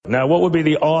Now, what would be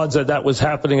the odds that that was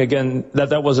happening again,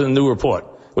 that wasn't a new report?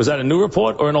 Was that a new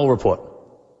report or an old report?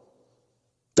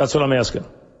 That's what I'm asking.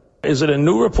 Is it a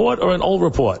new report or an old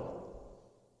report?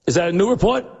 Is that a new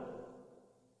report?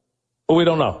 Or we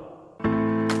don't know?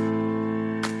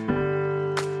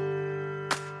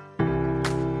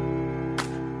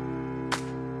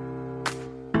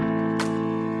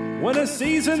 When a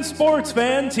seasoned sports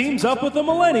fan teams up with a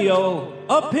millennial,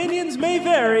 opinions may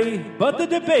vary, but the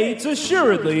debates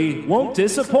assuredly won't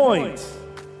disappoint.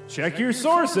 Check your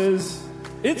sources.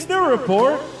 It's new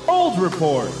report, old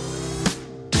report.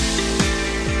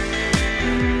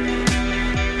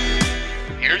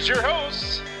 Here's your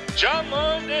hosts, John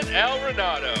Lund and Al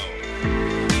Renato.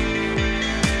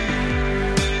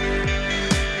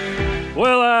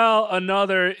 Well, Al,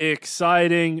 another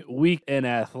exciting week in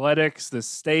athletics. The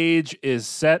stage is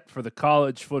set for the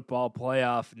college football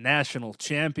playoff national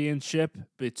championship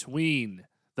between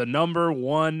the number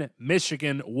 1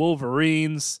 Michigan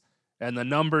Wolverines and the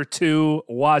number 2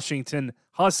 Washington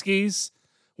Huskies.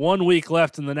 1 week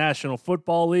left in the National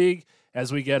Football League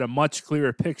as we get a much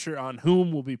clearer picture on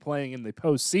whom will be playing in the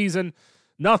postseason.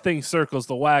 Nothing circles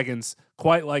the wagons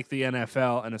quite like the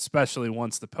NFL, and especially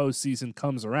once the postseason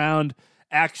comes around.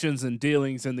 Actions and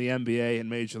dealings in the NBA and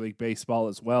Major League Baseball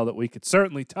as well that we could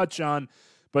certainly touch on.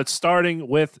 But starting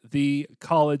with the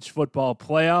college football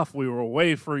playoff, we were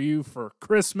away for you for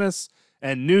Christmas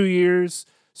and New Year's,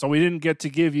 so we didn't get to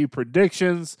give you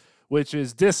predictions, which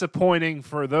is disappointing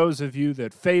for those of you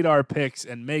that fade our picks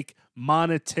and make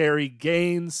monetary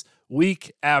gains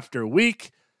week after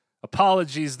week.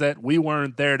 Apologies that we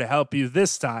weren't there to help you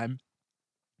this time,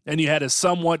 and you had to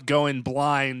somewhat go in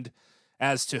blind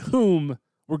as to whom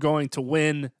were going to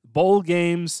win bowl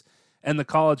games and the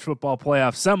college football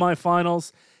playoff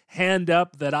semifinals. Hand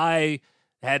up that I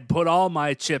had put all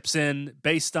my chips in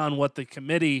based on what the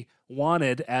committee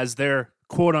wanted as their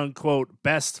quote-unquote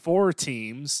best 4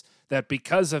 teams, that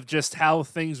because of just how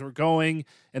things were going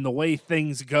and the way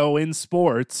things go in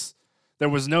sports, there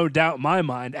was no doubt in my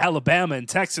mind Alabama and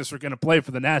Texas were going to play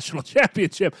for the national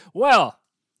championship. Well,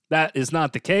 that is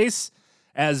not the case,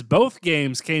 as both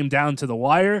games came down to the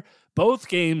wire. Both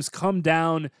games come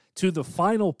down to the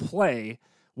final play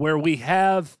where we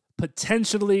have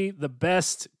potentially the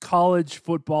best college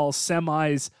football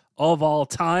semis of all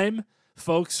time.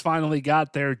 Folks finally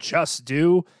got their just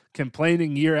due,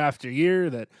 complaining year after year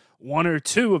that 1 or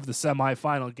 2 of the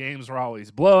semifinal games were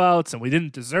always blowouts and we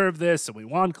didn't deserve this and we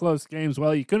won close games.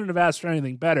 Well, you couldn't have asked for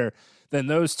anything better than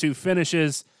those 2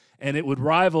 finishes, and it would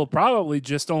rival probably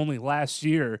just only last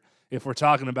year if we're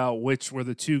talking about which were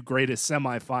the 2 greatest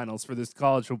semifinals for this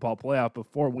college football playoff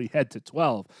before we head to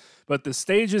 12. But the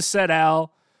stage is set,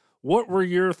 Al. What were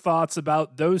your thoughts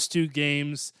about those 2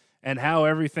 games and how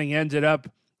everything ended up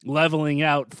leveling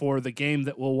out for the game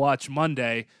that we'll watch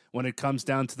Monday when it comes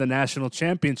down to the national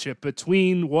championship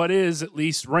between what is, at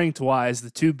least ranked-wise, the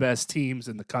 2 best teams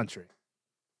in the country?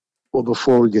 Well,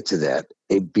 before we get to that,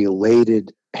 a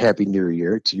belated Happy New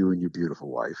Year to you and your beautiful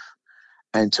wife,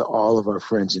 and to all of our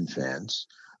friends and fans.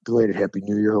 Belated Happy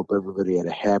New Year. Hope everybody had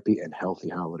a happy and healthy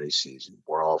holiday season.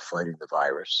 We're all fighting the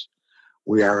virus.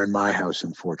 We are in my house,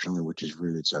 unfortunately, which has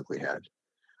reared its ugly head.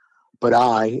 But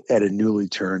I, at a newly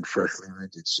turned, freshly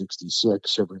minted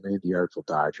 66, have remained the Artful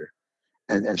Dodger.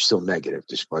 And I'm still negative,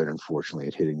 despite, unfortunately,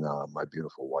 it hitting my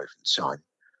beautiful wife and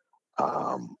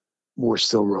son. We're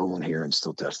still rolling here and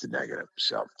still tested negative.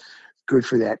 So good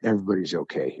for that. Everybody's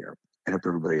okay here. And hope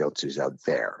everybody else is out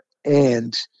there.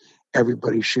 And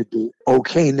everybody should be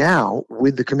okay now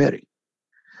with the committee.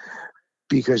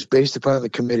 Because based upon the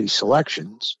committee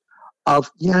selections of,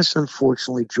 yes,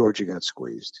 unfortunately, Georgia got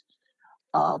squeezed.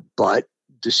 But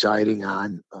deciding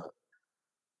on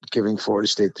giving Florida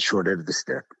State the short end of the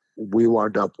stick, we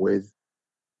wound up with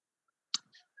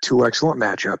 2 excellent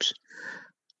matchups,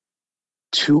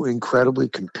 2 incredibly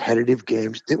competitive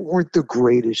games that weren't the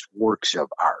greatest works of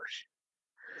art.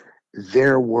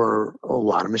 There were a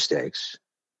lot of mistakes,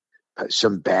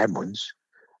 some bad ones,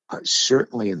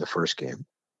 certainly in the first game.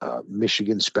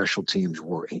 Michigan special teams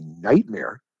were a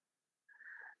nightmare.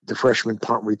 The freshman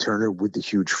punt returner with the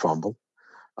huge fumble,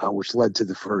 which led to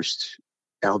the first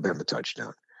Alabama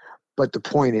touchdown. But the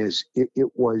point is,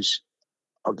 it was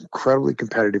an incredibly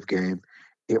competitive game.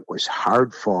 It was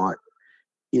hard fought.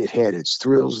 It had its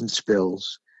thrills and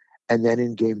spills. And then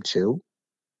in game 2,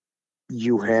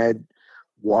 you had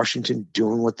Washington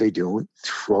doing what they do,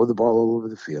 throw the ball all over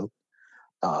the field,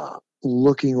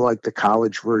 looking like the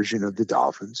college version of the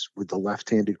Dolphins with the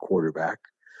left-handed quarterback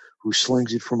who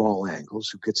slings it from all angles,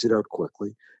 who gets it out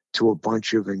quickly, to a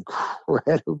bunch of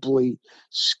incredibly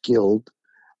skilled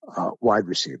wide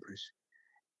receivers.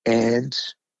 And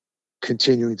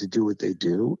continuing to do what they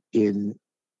do in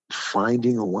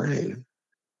finding a way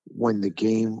when the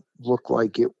game looked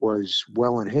like it was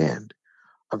well in hand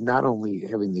of not only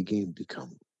having the game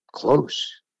become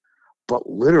close, but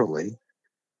literally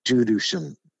due to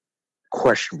some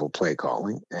questionable play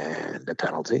calling and a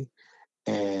penalty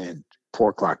and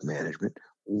poor clock management,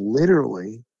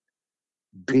 literally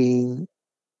being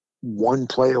one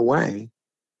play away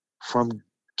from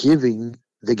giving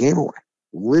the game away,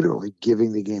 literally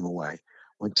giving the game away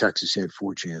when Texas had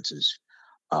 4 chances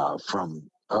from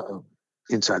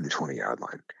inside the 20-yard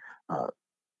line.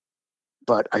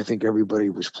 But I think everybody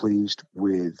was pleased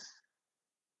with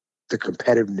the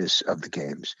competitiveness of the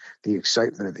games, the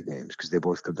excitement of the games, because they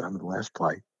both come down to the last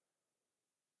play.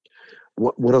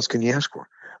 What else can you ask for?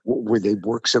 Were they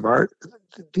works of art?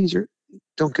 These are,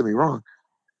 don't get me wrong.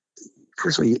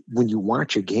 First of all, when you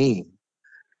watch a game,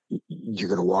 you're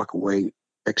going to walk away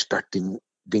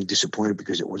being disappointed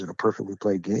because it wasn't a perfectly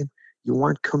played game. You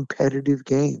want competitive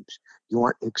games. You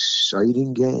want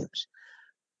exciting games.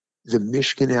 The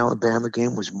Michigan-Alabama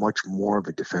game was much more of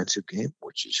a defensive game,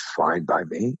 which is fine by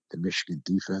me. The Michigan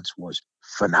defense was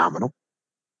phenomenal,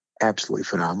 absolutely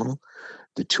phenomenal.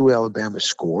 The 2 Alabama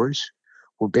scores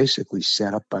were basically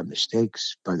set up by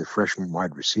mistakes by the freshman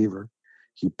wide receiver.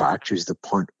 He botches the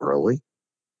punt early.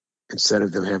 Instead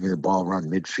of them having the ball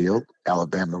around midfield,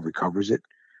 Alabama recovers it,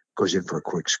 goes in for a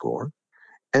quick score.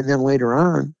 And then later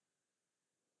on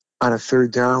a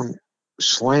 3rd down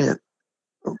slant,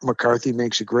 McCarthy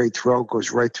makes a great throw,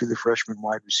 goes right through the freshman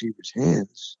wide receiver's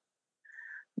hands,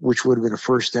 which would have been a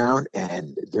 1st down,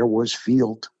 and there was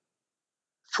field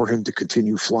for him to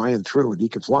continue flying through, and he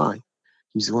could fly.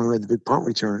 He's the one who had the big punt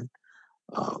return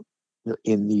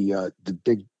in the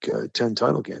Big Ten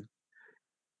title game.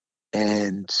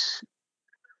 And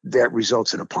that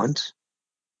results in a punt.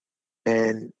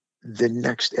 And the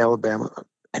next Alabama,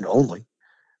 and only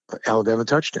Alabama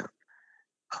touchdown.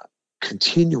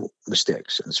 Continual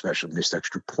mistakes, and especially missed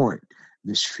extra point,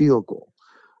 missed field goal.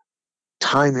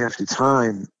 Time after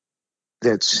time,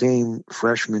 that same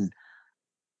freshman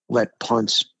let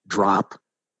punts drop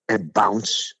and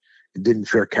bounce and didn't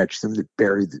fair catch them that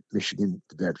buried Michigan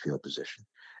the bad field position.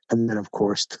 And then, of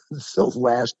course, the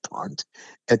last punt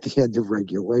at the end of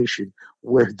regulation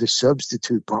where the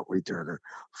substitute punt returner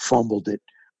fumbled it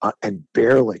and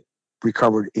barely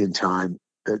recovered in time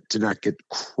to not get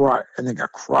crushed, and then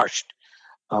got crushed,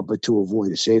 but to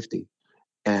avoid a safety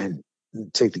and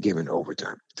take the game in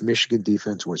overtime. The Michigan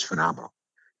defense was phenomenal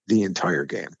the entire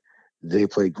game. They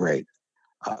played great.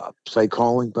 Play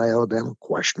calling by Alabama,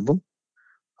 questionable.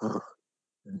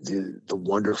 The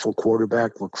wonderful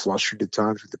quarterback looked flustered at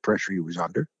times with the pressure he was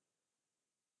under.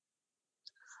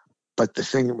 But the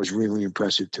thing that was really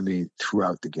impressive to me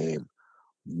throughout the game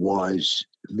was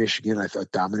Michigan, I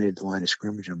thought, dominated the line of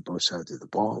scrimmage on both sides of the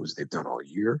ball, as they've done all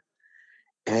year.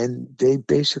 And they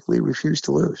basically refused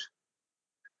to lose.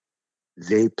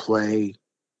 They play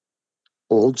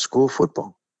old school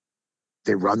football.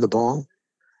 They run the ball.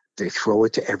 They throw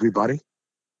it to everybody.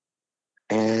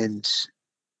 And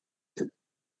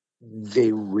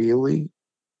they really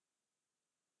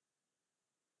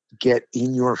get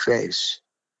in your face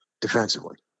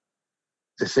defensively.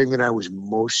 The thing that I was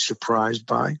most surprised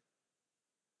by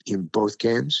in both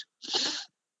games,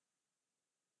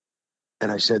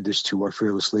 and I said this to our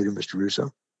fearless leader, Mr. Russo,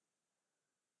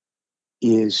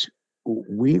 is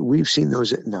we've seen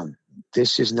those. Now,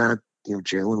 this is not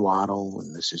Jalen Waddle,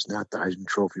 and this is not the Heisman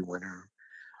Trophy winner,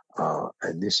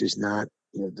 and this is not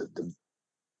the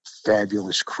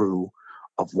fabulous crew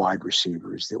of wide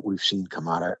receivers that we've seen come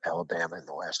out of Alabama in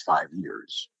the last 5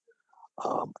 years.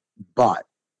 But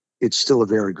it's still a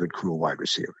very good crew of wide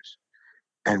receivers.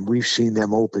 And we've seen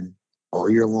them open all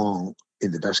year long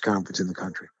in the best conference in the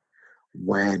country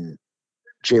when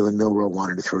Jalen Milroe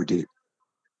wanted to throw deep.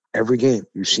 Every game,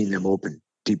 you've seen them open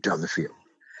deep down the field.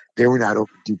 They were not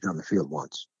open deep down the field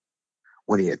once.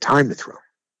 When he had time to throw,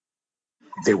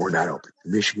 they were not open.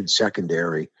 Michigan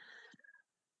secondary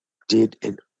did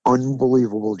an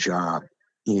unbelievable job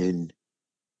in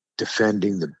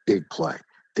defending the big play.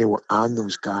 They were on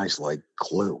those guys like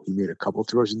glue. He made a couple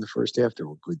throws in the first half. They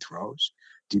were good throws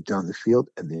deep down the field,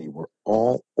 and they were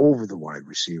all over the wide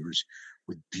receivers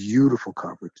with beautiful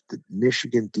coverage. The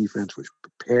Michigan defense was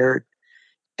prepared,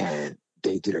 and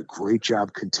they did a great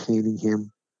job containing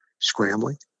him,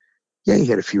 scrambling. Yeah, he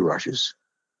had a few rushes.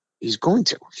 He's going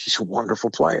to. He's a wonderful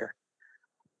player.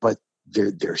 But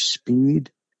their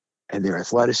speed and their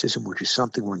athleticism, which is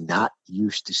something we're not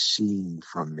used to seeing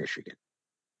from Michigan.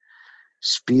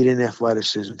 Speed and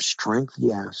athleticism, strength,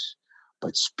 yes,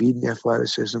 but speed and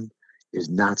athleticism is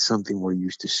not something we're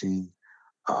used to seeing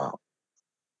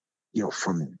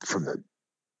from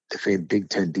the famed Big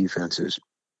Ten defenses,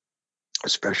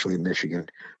 especially in Michigan,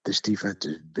 this defense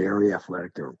is very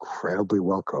athletic. They're incredibly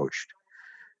well coached.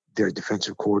 Their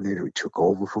defensive coordinator, who took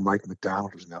over for Mike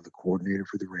McDonald, who's now the coordinator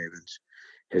for the Ravens,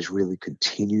 has really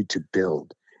continued to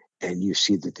build. And you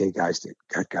see that they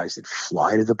got guys that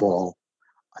fly to the ball.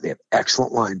 They have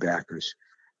excellent linebackers.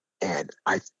 And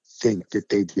I think that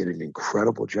they did an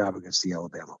incredible job against the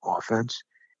Alabama offense.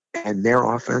 And their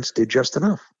offense did just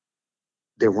enough.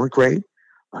 They weren't great.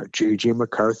 J.J.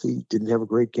 McCarthy didn't have a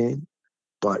great game,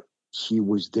 but he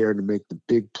was there to make the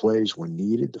big plays when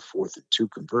needed, the 4th and 2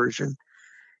 conversion.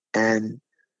 And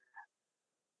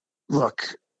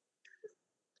look,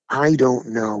 I don't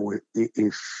know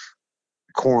if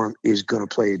Corum is going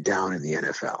to play it down in the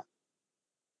NFL,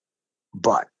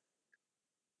 but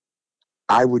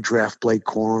I would draft Blake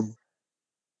Corum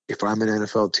if I'm an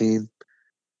NFL team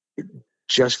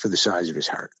just for the size of his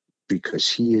heart, because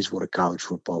he is what a college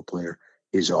football player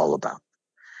is all about.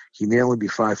 He may only be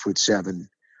 5'7"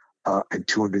 and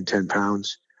 210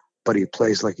 pounds, but he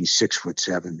plays like he's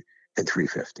 6'7" and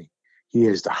 350. He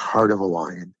has the heart of a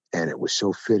lion, and it was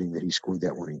so fitting that he scored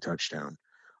that winning touchdown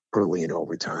early in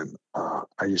overtime.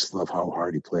 I just love how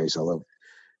hard he plays. I love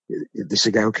this is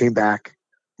a guy who came back.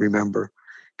 Remember,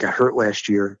 got hurt last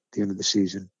year at the end of the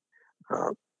season.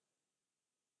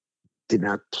 Did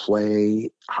not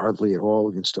play hardly at all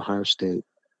against Ohio State,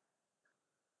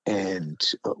 and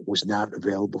was not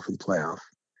available for the playoff.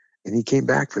 And he came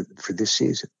back for this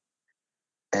season.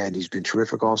 And he's been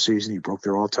terrific all season. He broke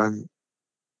their all-time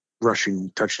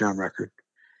rushing touchdown record.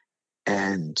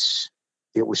 And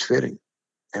it was fitting.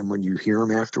 And when you hear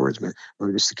him afterwards, man,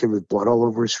 remember this the kid with blood all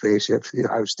over his face after the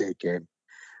Ohio State game,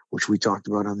 which we talked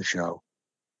about on the show.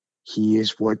 He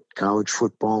is what college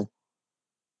football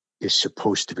is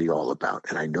supposed to be all about.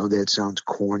 And I know that sounds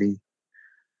corny,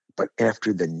 but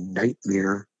after the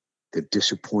nightmare, the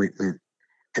disappointment,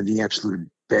 and the absolute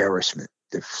embarrassment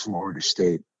that Florida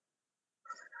State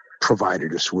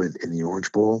provided us with in the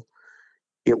Orange Bowl,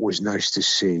 it was nice to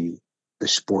see the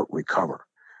sport recover,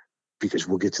 because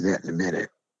we'll get to that in a minute.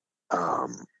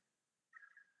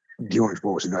 The Orange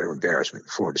Bowl was another embarrassment.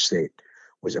 Florida State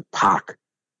was a pock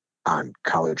on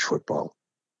college football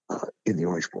in the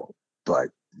Orange Bowl. But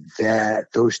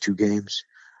those two games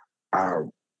are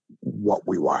what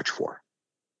we watch for,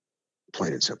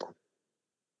 plain and simple.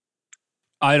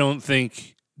 I don't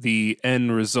think the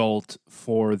end result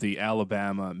for the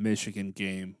Alabama-Michigan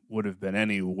game would have been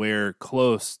anywhere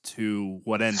close to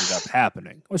what ended up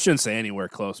happening. I shouldn't say anywhere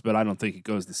close, but I don't think it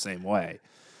goes the same way.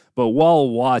 But while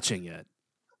watching it,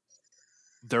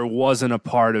 there wasn't a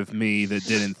part of me that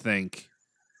didn't think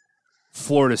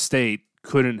Florida State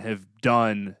couldn't have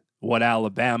done what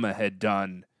Alabama had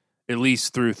done at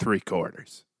least through 3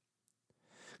 quarters.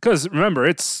 Because remember,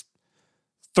 it's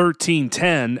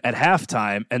 13-10 at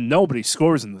halftime, and nobody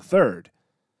scores in the third.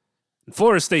 And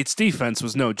Florida State's defense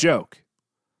was no joke.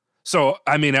 So,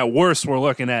 I mean, at worst, we're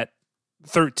looking at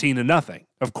 13-0.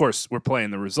 Of course, we're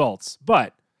playing the results.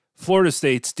 But Florida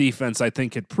State's defense, I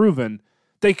think, had proven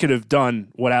they could have done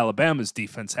what Alabama's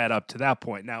defense had up to that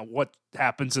point. Now, what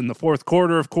happens in the fourth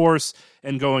quarter, of course,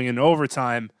 and going into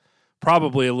overtime,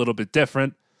 probably a little bit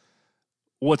different.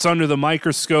 What's under the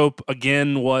microscope,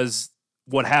 again, was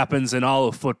what happens in all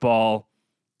of football,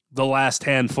 the last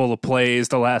handful of plays,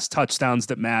 the last touchdowns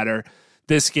that matter,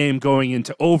 this game going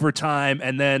into overtime,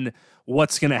 and then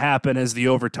what's going to happen as the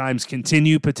overtimes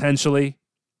continue potentially,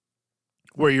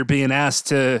 where you're being asked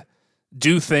to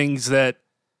do things that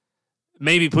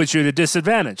maybe put you at a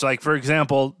disadvantage. Like, for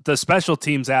example, the special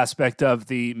teams aspect of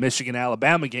the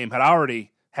Michigan-Alabama game had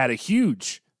already had a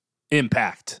huge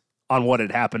impact on what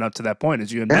had happened up to that point,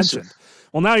 as you had mentioned.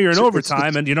 Well, now you're in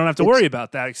overtime, and you don't have to worry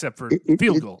about that except for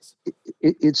field goals.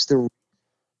 It's the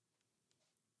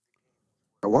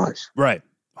it was. Right,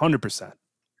 100%.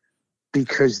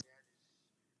 Because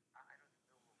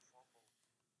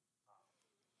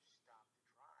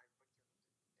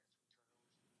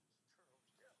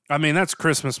I mean, that's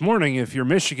Christmas morning. If you're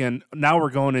Michigan, now we're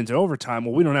going into overtime.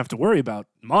 Well, we don't have to worry about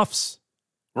muffs.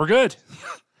 We're good.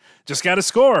 Just got to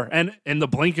score. And in the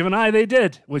blink of an eye, they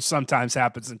did, which sometimes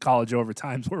happens in college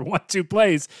overtimes where 1-2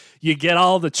 plays, you get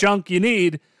all the chunk you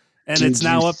need, and it's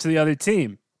now up to the other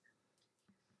team.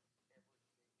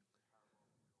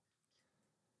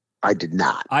 I did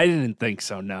not. I didn't think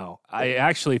so, no. I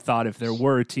actually thought if there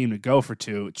were a team to go for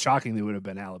 2, it shockingly would have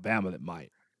been Alabama that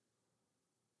might.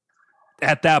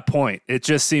 At that point, it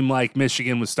just seemed like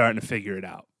Michigan was starting to figure it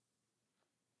out.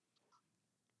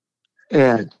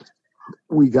 And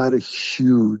we got a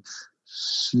huge,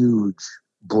 huge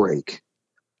break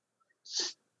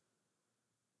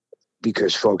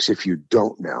Because, folks, if you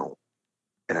don't know,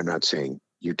 and I'm not saying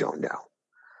you don't know,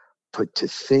 but to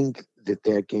think that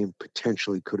that game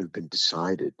potentially could have been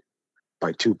decided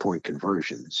by 2-point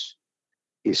conversions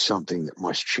is something that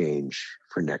must change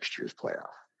for next year's playoff.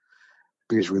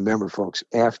 Because remember, folks,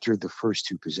 after the first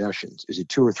 2 possessions, is it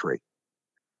 2 or 3?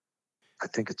 I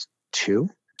think it's 2.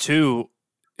 2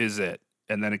 is it,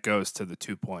 and then it goes to the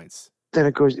 2 points. Then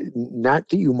it goes, not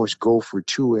that you must go for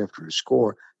 2 after a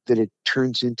score, that it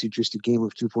turns into just a game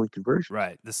of 2-point conversion.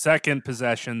 Right. The second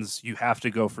possessions, you have to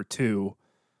go for 2.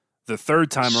 The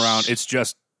third time around, it's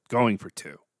just going for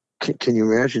 2. Can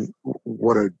you imagine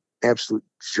what an absolute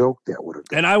joke that would have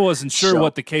been? And I wasn't sure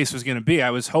what the case was going to be.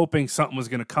 I was hoping something was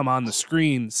going to come on the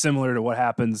screen similar to what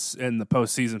happens in the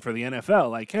postseason for the NFL.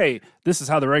 Like, hey, this is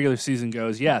how the regular season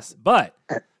goes. Yes, but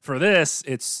for this,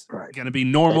 it's going to be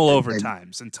normal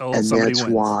overtimes until somebody wins. And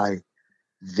that's why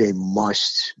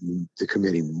the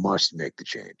committee must make the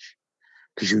change.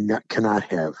 Because you cannot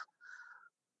have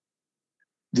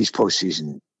these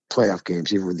postseason playoff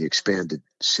games, even in the expanded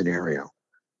scenario,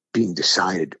 being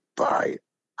decided by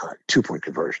 2-point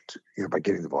conversions, by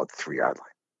getting the ball at the 3-yard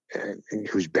line. And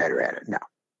who's better at it? No.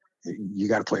 You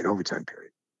got to play an overtime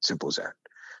period. Simple as that.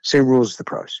 Same rules as the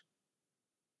pros.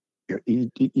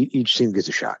 Each team gets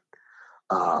a shot.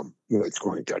 It's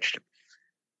scoring touchdown.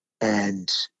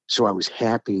 And so I was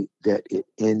happy that it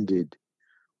ended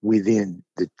within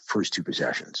the first 2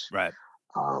 possessions. Right.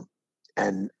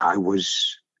 And I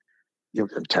was, I'm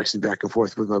texting back and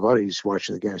forth with my buddies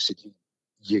watching the game. I said,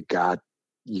 you got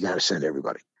to send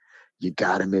everybody. You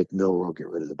got to make Milroe get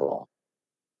rid of the ball.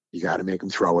 You got to make him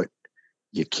throw it.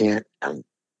 You can't,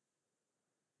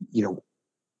 you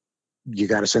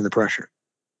got to send the pressure.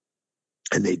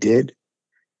 And they did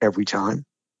every time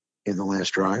in the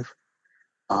last drive.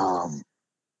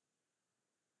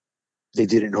 They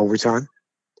did it in overtime.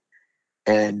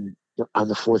 And on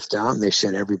the 4th down, they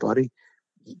sent everybody.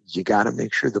 You got to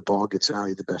make sure the ball gets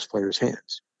out of the best player's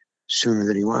hands sooner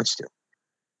than he wants to.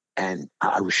 And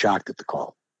I was shocked at the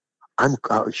call. I'm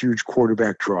a huge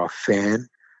quarterback draw fan,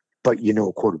 but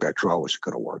a quarterback draw wasn't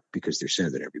going to work because they're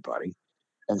sending everybody.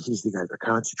 And he's the guy they're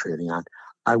concentrating on.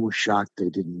 I was shocked they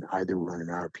didn't either run an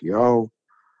RPO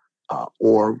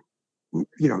or,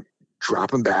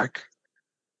 drop him back,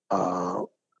 roll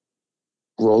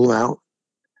him out,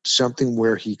 something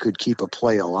where he could keep a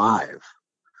play alive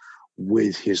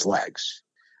with his legs.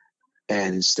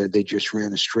 And instead they just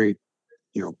ran a straight,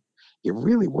 it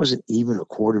really wasn't even a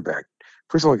quarterback.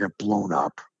 First of all, I got blown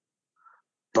up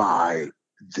by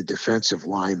the defensive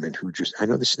lineman who I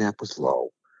know the snap was low,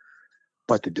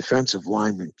 but the defensive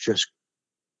lineman just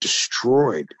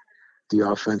destroyed the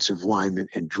offensive lineman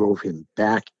and drove him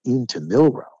back into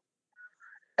Milroe.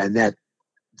 And that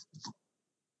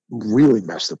really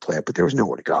messed the play up, but there was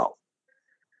nowhere to go.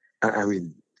 I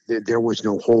mean, there was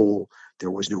no hole,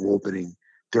 there was no opening,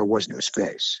 there was no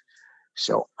space.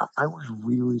 So I was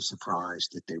really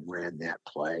surprised that they ran that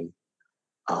play.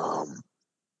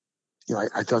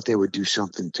 I thought they would do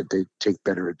something to take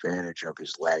better advantage of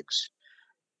his legs.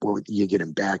 Well, you get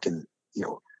him back and,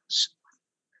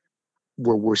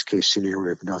 where worst case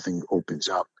scenario, if nothing opens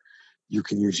up, you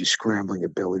can use your scrambling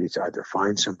ability to either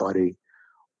find somebody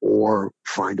or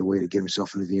find a way to get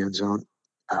himself into the end zone.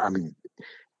 I mean,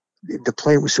 the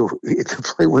play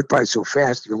went by so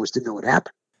fast, you almost didn't know what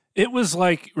happened. It was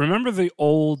like, remember the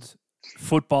old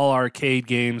football arcade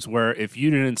games where if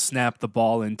you didn't snap the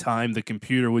ball in time, the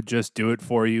computer would just do it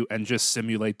for you and just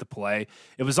simulate the play?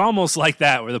 It was almost like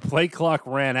that, where the play clock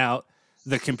ran out,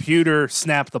 the computer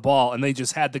snapped the ball, and they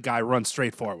just had the guy run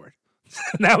straight forward.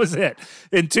 And that was it.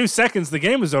 In 2 seconds, the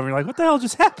game was over. You're like, what the hell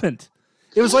just happened?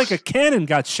 It was like a cannon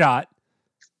got shot,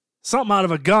 something out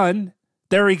of a gun.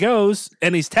 There he goes,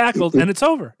 and he's tackled, and it's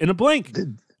over in a blink.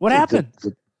 What happened?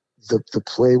 The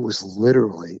play was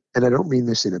literally, and I don't mean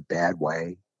this in a bad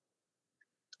way,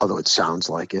 although it sounds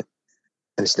like it,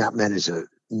 and it's not meant as a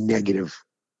negative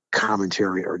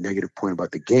commentary or negative point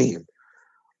about the game,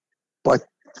 but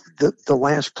the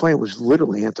last play was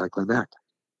literally anticlimactic.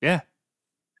 Yeah,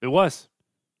 it was,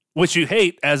 which you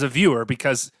hate as a viewer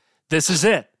because this is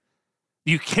it.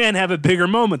 You can't have a bigger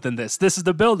moment than this. This is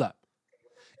the buildup.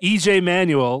 E.J.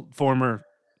 Manuel, former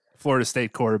Florida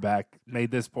State quarterback,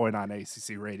 made this point on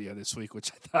ACC radio this week,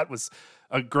 which I thought was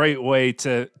a great way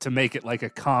to make it like a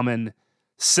common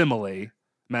simile,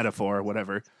 metaphor,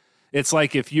 whatever. It's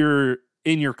like if you're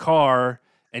in your car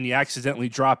and you accidentally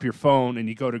drop your phone and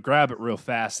you go to grab it real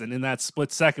fast, and in that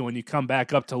split second when you come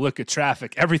back up to look at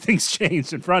traffic, everything's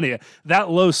changed in front of you. That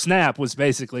low snap was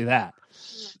basically that.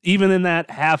 Even in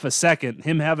that half a second,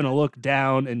 him having to look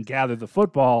down and gather the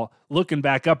football, looking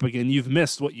back up again, you've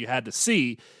missed what you had to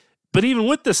see. But even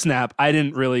with the snap, I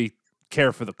didn't really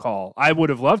care for the call. I would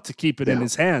have loved to keep it in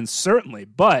his hands, certainly,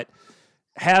 but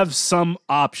have some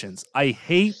options. I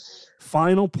hate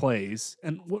final plays,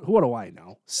 and what do I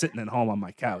know, sitting at home on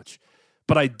my couch,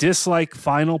 but I dislike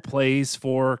final plays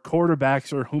for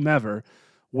quarterbacks or whomever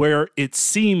where it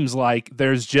seems like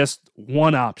there's just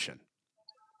one option.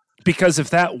 Because if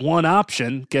that one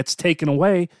option gets taken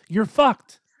away, you're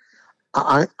fucked.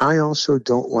 I also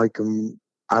don't like them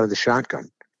out of the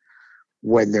shotgun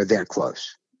when they're that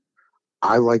close.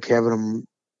 I like having them,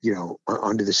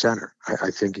 under the center.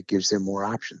 I think it gives them more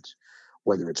options,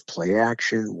 whether it's play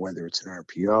action, whether it's an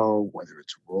RPO, whether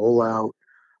it's rollout.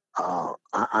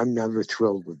 I'm never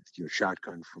thrilled with your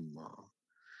shotgun from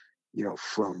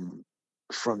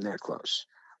that close.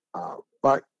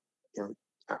 But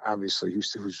obviously,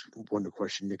 who's one to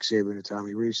question Nick Saban and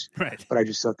Tommy Rees. Right. But I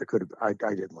just thought I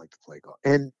didn't like the play call.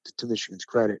 And to Michigan's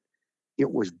credit, it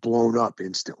was blown up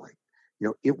instantly.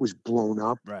 It was blown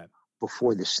up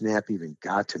before the snap even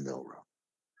got to Milroe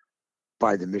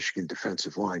by the Michigan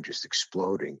defensive line just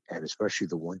exploding, and especially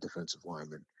the one defensive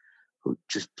lineman who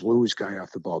just blew his guy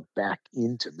off the ball back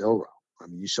into Milroe. I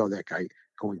mean, you saw that guy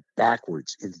going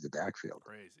backwards into the backfield.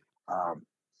 Crazy.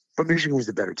 But Michigan was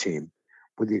the better team,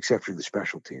 with the exception of the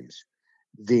special teams,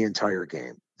 the entire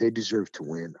game. They deserved to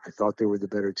win. I thought they were the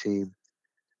better team.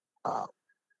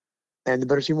 And the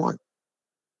better team won.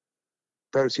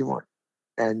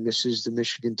 And this is the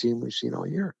Michigan team we've seen all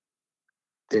year.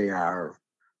 They are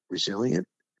resilient.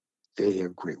 They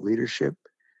have great leadership.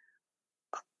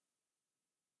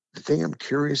 The thing I'm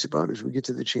curious about as we get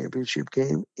to the championship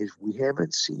game is we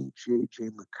haven't seen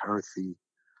J.J. McCarthy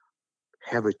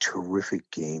have a terrific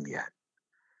game yet.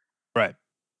 Right.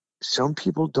 Some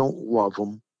people don't love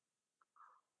him.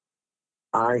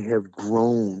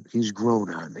 He's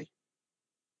grown on me.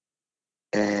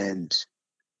 And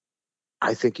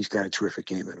I think he's got a terrific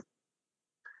game in him.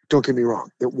 Don't get me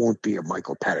wrong. It won't be a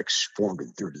Michael Penix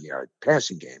 430-yard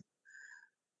passing game.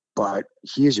 But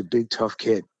he is a big, tough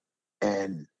kid.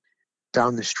 And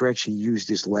down the stretch, he used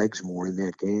his legs more in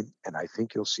that game. And I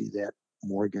think you'll see that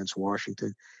more against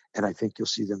Washington. And I think you'll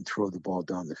see them throw the ball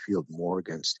down the field more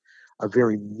against a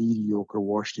very mediocre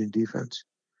Washington defense.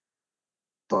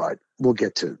 But we'll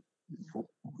get to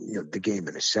the game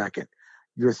in a second.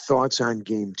 Your thoughts on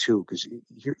game two, because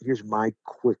here's my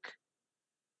quick,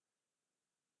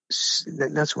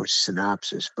 not so much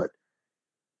synopsis, but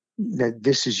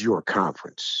this is your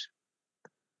conference.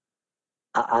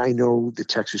 I know the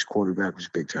Texas quarterback was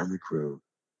a big-time recruit.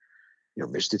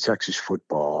 Mr. Texas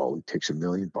football. He takes $1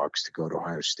 million to go to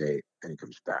Ohio State, and he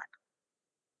comes back.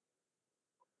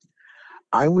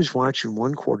 I was watching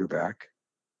one quarterback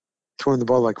throwing the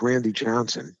ball like Randy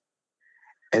Johnson,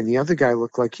 and the other guy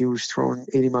looked like he was throwing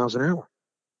 80 miles an hour.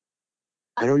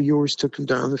 I know yours took him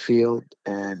down the field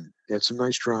and had some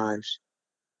nice drives,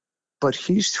 but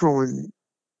he's throwing,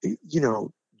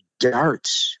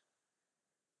 darts,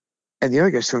 and the other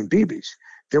guy's throwing BBs.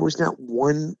 There was not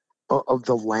one of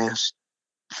the last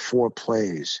 4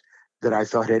 plays that I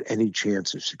thought had any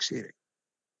chance of succeeding.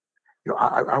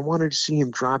 I wanted to see him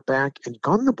drop back and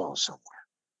gun the ball somewhere.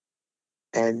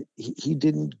 And he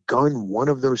didn't gun one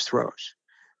of those throws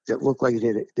that looked like it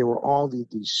hit it. There were all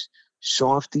these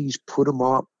softies, put them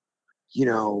up,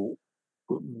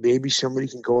 maybe somebody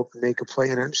can go up and make a play.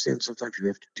 And I understand sometimes you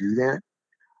have to do that.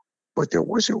 But there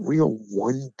wasn't real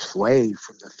one play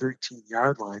from the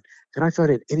 13-yard line that I thought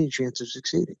had any chance of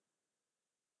succeeding.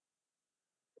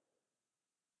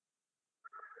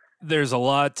 There's a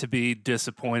lot to be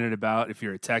disappointed about if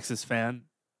you're a Texas fan.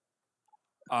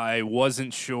 I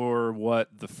wasn't sure what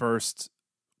the first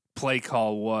play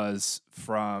call was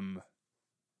from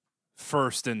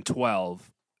 1st and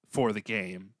 12 for the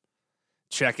game,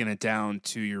 checking it down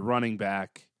to your running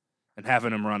back and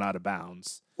having him run out of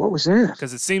bounds. What was that?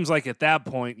 Because it seems like at that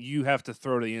point you have to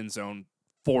throw to the end zone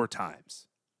 4 times.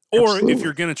 Or Absolutely. if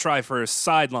you're going to try for a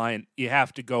sideline, you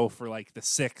have to go for like the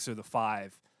 6 or the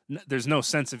 5. There's no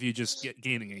sense of you just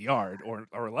gaining a yard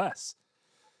or less.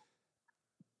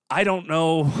 I don't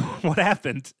know what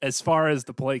happened as far as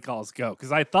the play calls go,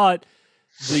 because I thought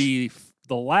the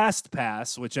last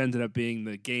pass, which ended up being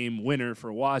the game winner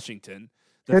for Washington,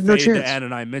 the had no fade chance to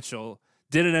Adonai Mitchell,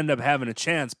 didn't end up having a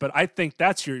chance. But I think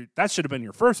that should have been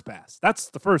your first pass. That's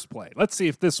the first play. Let's see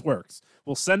if this works.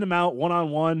 We'll send him out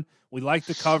one-on-one. We like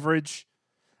the coverage.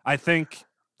 I think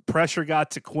pressure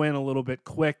got to Quinn a little bit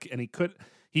quick, and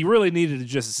he really needed to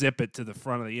just zip it to the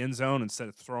front of the end zone instead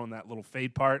of throwing that little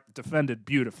fade part. Defended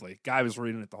beautifully. Guy was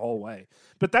reading it the whole way.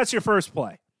 But that's your first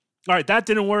play. All right, that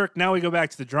didn't work. Now we go back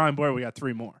to the drawing board. We got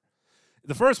 3 more.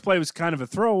 The first play was kind of a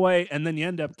throwaway, and then you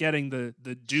end up getting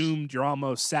the doomed, you're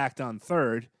almost sacked on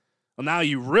third. Well, now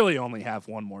you really only have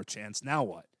one more chance. Now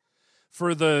what?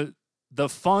 For the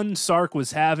fun Sark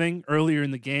was having earlier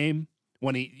in the game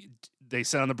when they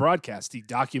said on the broadcast, he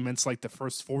documents like the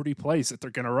first 40 plays that they're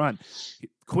going to run.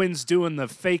 Quinn's doing the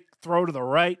fake throw to the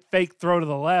right, fake throw to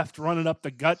the left, running up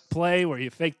the gut play where you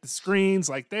fake the screens.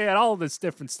 Like they had all this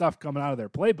different stuff coming out of their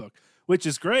playbook, which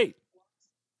is great.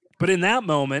 But in that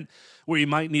moment where you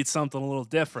might need something a little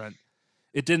different,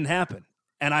 it didn't happen.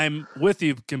 And I'm with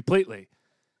you completely.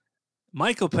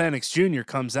 Michael Penix Jr.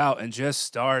 comes out and just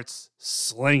starts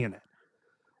slinging it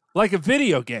like a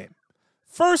video game.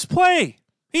 First play,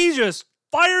 he just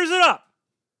fires it up,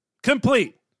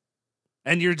 complete.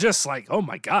 And you're just like, oh,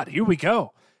 my God, here we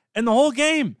go. And the whole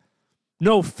game,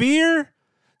 no fear,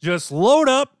 just load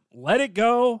up, let it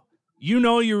go. You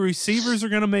know your receivers are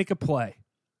going to make a play.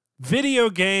 Video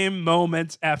game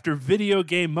moment after video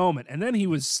game moment. And then he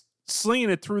was slinging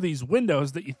it through these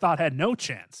windows that you thought had no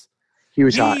chance. He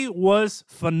was hot. He was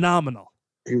phenomenal.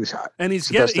 He was hot. And he's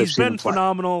been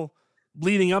phenomenal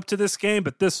leading up to this game,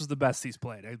 but this was the best he's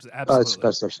played.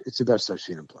 Absolutely. It's the best I've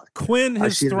seen him play. Quinn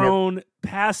has thrown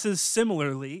passes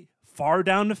similarly far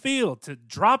down the field to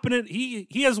dropping it.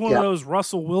 He has one of those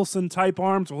Russell Wilson type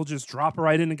arms. We'll just drop it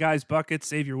right in the guy's bucket,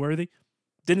 Xavier Worthy.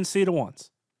 Didn't see it once.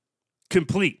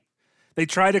 Complete. They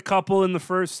tried a couple in the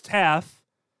first half,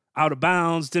 out of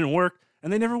bounds, didn't work,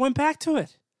 and they never went back to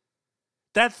it.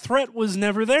 That threat was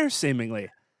never there, seemingly.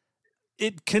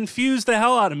 It confused the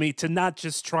hell out of me to not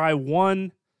just try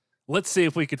one. Let's see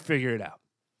if we could figure it out.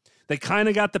 They kind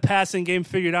of got the passing game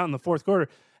figured out in the fourth quarter.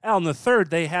 Al, in the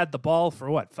third, they had the ball for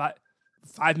what,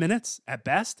 5 minutes at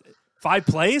best? 5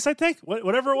 plays, I think?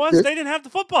 Whatever it was, they didn't have the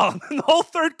football in the whole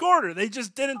third quarter. They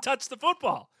just didn't touch the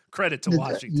football. Credit to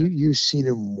Washington. You've seen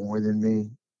him more than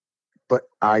me, but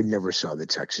I never saw the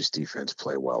Texas defense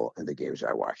play well in the games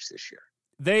I watched this year.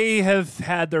 They have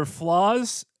had their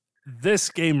flaws. This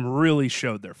game really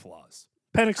showed their flaws.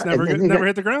 Penix never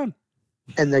hit the ground.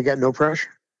 And they got no pressure.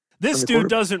 This dude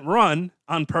doesn't run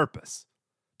on purpose.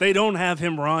 They don't have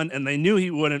him run, and they knew he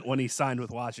wouldn't when he signed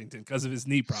with Washington because of his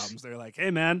knee problems. They're like,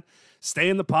 hey, man, stay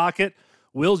in the pocket.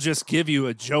 We'll just give you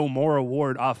a Joe Moore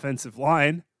Award offensive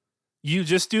line. You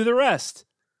just do the rest.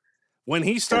 When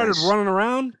he started running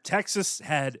around, Texas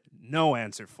had no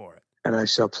answer for it. And I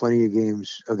saw plenty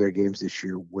of their games this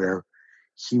year where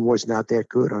he was not that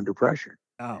good under pressure.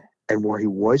 Oh. And where he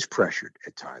was pressured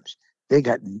at times, they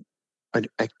got an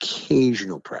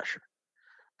occasional pressure.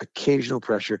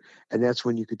 And that's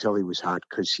when you could tell he was hot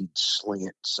because he'd sling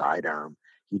it sidearm.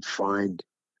 He'd find,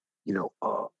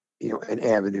 an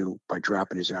avenue by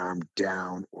dropping his arm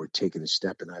down or taking a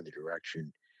step in either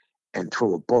direction and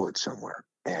throw a bullet somewhere.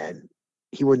 And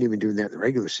he wasn't even doing that in the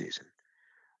regular season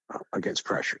against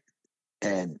pressure.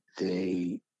 And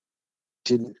they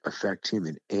didn't affect him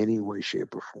in any way,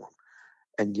 shape, or form.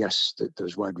 And yes,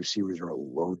 those wide receivers are a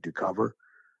load to cover.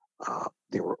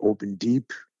 They were open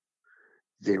deep.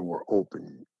 They were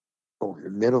open over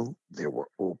the middle. They were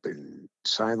open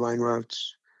sideline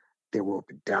routes. They were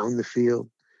open down the field.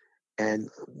 And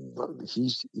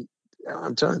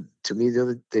I'm telling you, to me,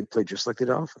 they play just like the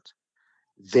Dolphins.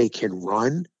 They can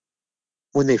run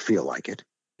when they feel like it.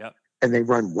 Yep. And they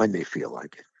run when they feel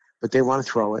like it. But they want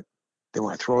to throw it. They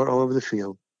want to throw it all over the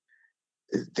field.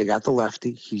 They got the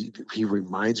lefty. He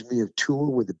reminds me of Tua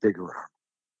with a bigger arm.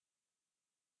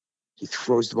 He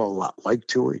throws the ball a lot like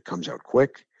Tua. He comes out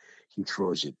quick. He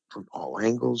throws it from all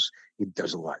angles. He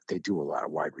does a lot. They do a lot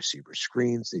of wide receiver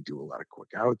screens. They do a lot of quick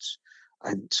outs.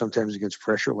 And sometimes against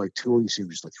pressure like Tua, you see him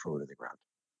just like throw it in the ground.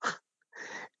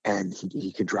 And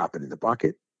he can drop it in the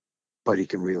bucket, but he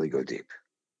can really go deep.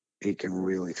 He can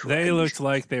really throw. They looked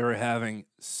like they were having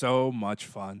so much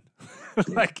fun.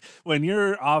 Like when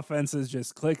your offense is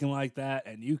just clicking like that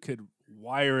and you could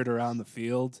wire it around the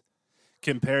field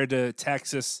compared to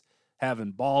Texas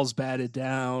having balls batted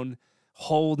down,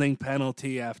 holding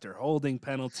penalty after holding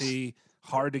penalty,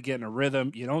 hard to get in a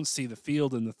rhythm. You don't see the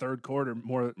field in the third quarter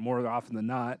more often than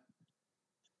not.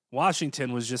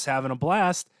 Washington was just having a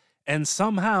blast, and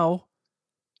somehow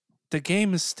the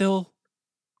game is still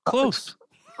close.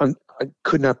 I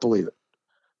could not believe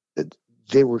it.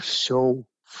 They were so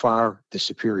far the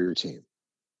superior team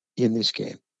in this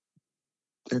game.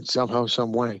 And somehow,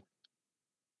 some way,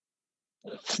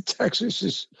 Texas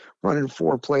is running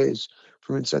 4 plays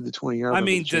from inside the 20-yard line. I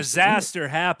mean, disaster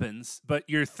happens, but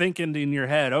you're thinking in your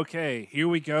head, okay, here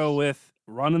we go with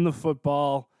running the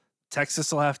football.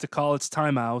 Texas will have to call its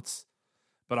timeouts.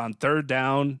 But on third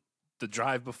down, the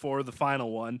drive before the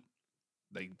final one,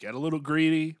 they get a little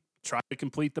greedy, try to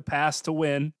complete the pass to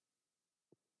win.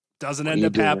 Doesn't What are end you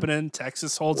up doing? happening.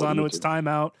 Texas holds What are on to you its doing?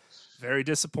 timeout. Very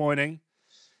disappointing.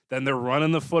 Then they're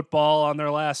running the football on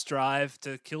their last drive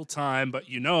to kill time, but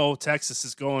Texas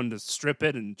is going to strip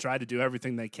it and try to do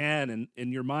everything they can. And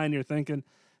in your mind, you're thinking,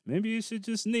 maybe you should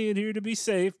just knee it here to be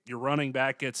safe. Your running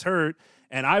back gets hurt.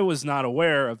 And I was not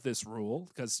aware of this rule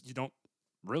because you don't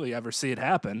really ever see it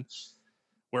happen,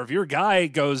 where if your guy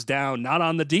goes down not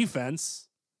on the defense,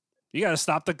 you got to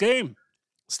stop the game,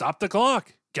 stop the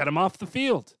clock, get him off the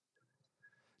field.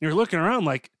 You're looking around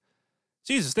like,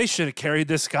 Jesus, they should have carried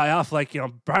this guy off like,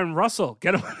 Brian Russell.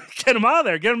 Get him out of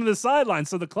there. Get him to the sideline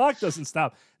so the clock doesn't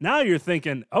stop. Now you're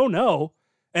thinking, oh, no.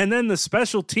 And then the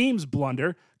special teams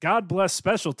blunder. God bless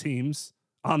special teams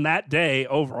on that day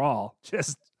overall.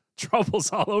 Just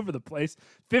troubles all over the place.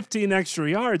 15 extra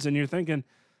yards, and you're thinking,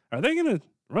 are they going to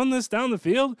run this down the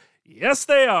field? Yes,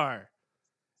 they are.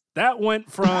 That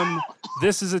went from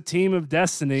this is a team of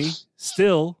destiny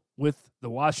still with the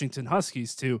Washington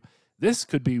Huskies to this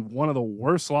could be one of the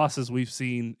worst losses we've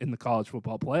seen in the college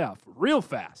football playoff real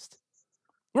fast.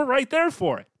 We're right there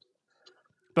for it.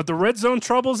 But the red zone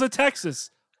troubles of Texas,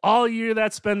 all year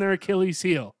that's been their Achilles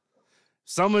heel.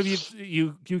 Some of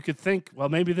you could think, well,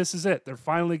 maybe this is it. They're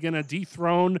finally going to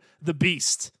dethrone the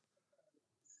beast.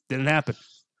 Didn't happen.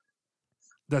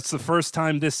 That's the first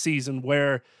time this season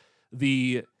where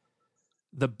the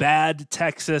bad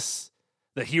Texas,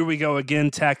 the here we go again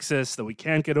Texas, that we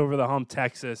can't get over the hump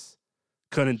Texas,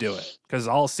 couldn't do it. Because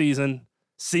all season,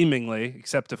 seemingly,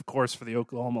 except of course for the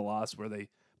Oklahoma loss where they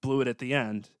blew it at the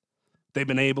end, they've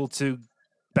been able to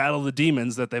battle the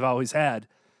demons that they've always had.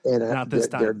 And Not this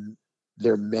time.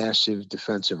 They're massive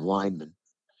defensive linemen.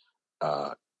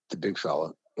 The big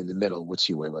fella in the middle, what's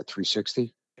he weigh, about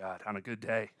 360? God, on a good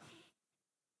day.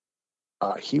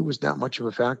 He was not much of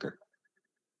a factor.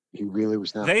 He really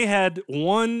was not. They had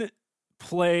one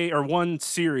play or one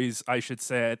series, I should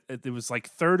say. It was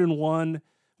like 3rd and 1.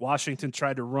 Washington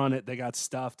tried to run it. They got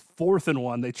stuffed. 4th and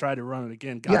 1. They tried to run it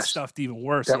again. Got stuffed even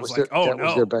worse. That it was was like,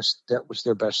 that was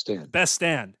their best stand. Best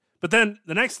stand. But then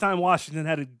the next time Washington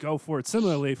had to go for it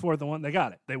similarly, 4th and 1, they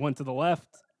got it. They went to the left.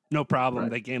 No problem.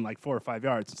 Right. They gained like 4 or 5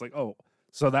 yards. It's like, oh,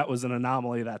 so that was an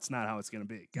anomaly. That's not how it's going to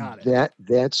be. Got it.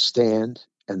 That stand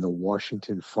and the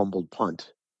Washington fumbled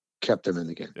punt kept them in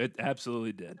the game. It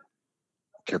absolutely did.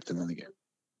 Kept them in the game.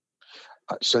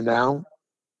 So now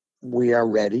we are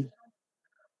ready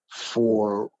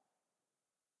for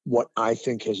what I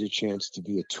think has a chance to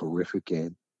be a terrific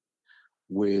game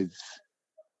with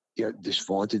this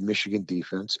vaunted Michigan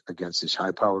defense against this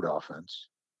high-powered offense.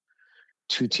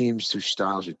 Two teams whose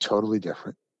styles are totally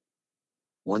different.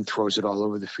 One throws it all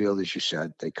over the field, as you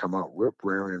said. They come out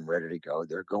rip-raring and ready to go.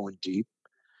 They're going deep.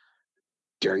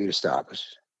 Dare you to stop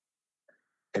us.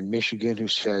 And Michigan, who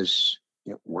says,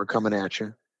 we're coming at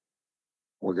you.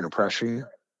 We're going to pressure you.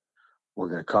 We're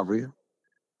going to cover you.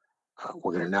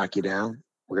 We're going to knock you down.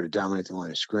 We're going to dominate the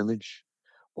line of scrimmage.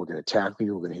 We're going to tackle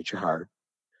you. We're going to hit you hard.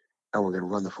 And we're going to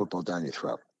run the football down your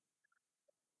throat.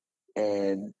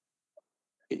 And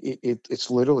it's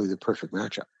literally the perfect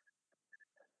matchup.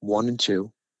 1 and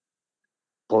 2,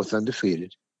 both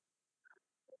undefeated.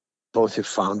 Both have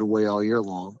found a way all year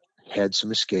long, had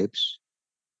some escapes.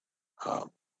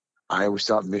 I always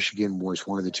thought Michigan was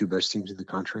one of the 2 best teams in the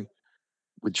country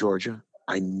with Georgia.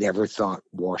 I never thought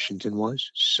Washington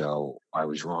was, so I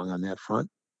was wrong on that front.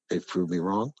 They proved me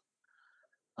wrong.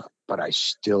 But I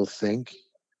still think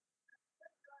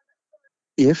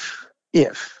if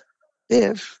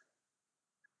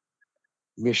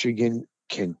Michigan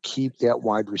can keep that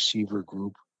wide receiver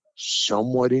group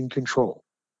somewhat in control,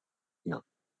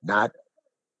 not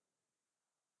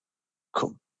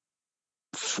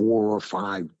 4 or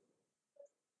 5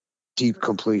 deep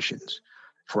completions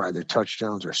for either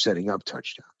touchdowns or setting up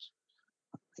touchdowns.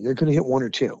 They're going to hit 1 or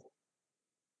 2,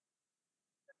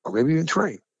 or maybe even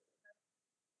 3.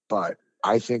 But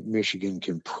I think Michigan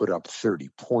can put up 30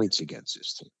 points against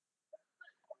this team.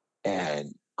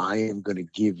 And I am going to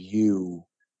give you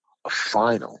a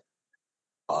final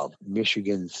of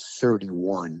Michigan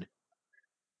 31,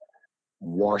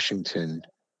 Washington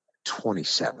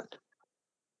 27.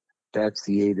 That's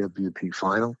the AWP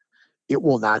final. It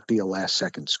will not be a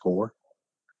last-second score.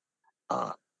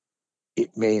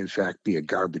 It may, in fact, be a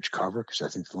garbage cover because I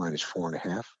think the line is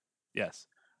 4.5. Yes.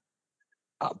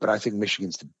 But I think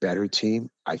Michigan's the better team.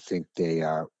 I think they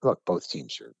are. Look, both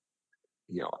teams are,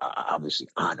 obviously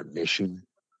on a mission,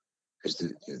 as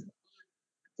the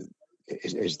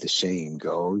saying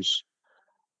goes.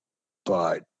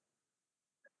 But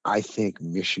I think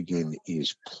Michigan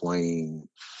is playing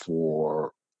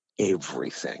for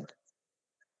everything.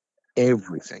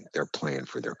 Everything. They're playing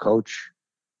for their coach.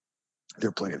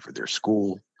 They're playing for their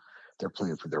school. They're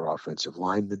playing for their offensive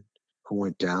lineman who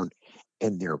went down,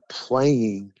 and they're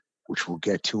playing, which we'll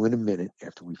get to in a minute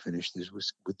after we finish this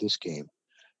with this game.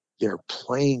 They're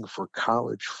playing for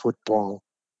college football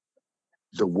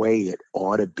the way it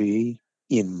ought to be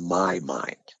in my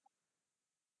mind.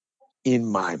 In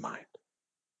my mind.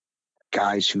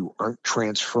 Guys who aren't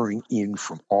transferring in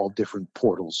from all different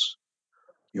portals,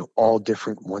 all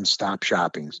different one-stop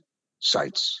shopping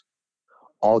sites,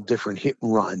 all different hit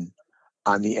and run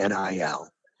on the NIL.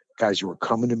 Guys who are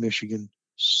coming to Michigan,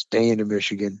 staying to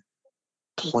Michigan,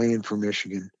 playing for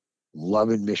Michigan,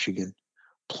 loving Michigan,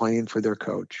 playing for their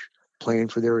coach, playing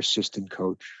for their assistant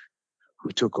coach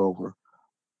who took over,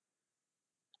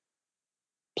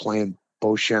 playing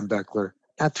Bo Schembechler,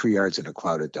 not 3 yards in a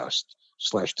cloud of dust,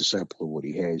 / disciple of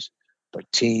Woody Hayes,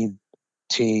 but team,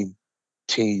 team,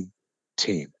 team,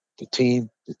 team. The team,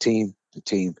 the team, the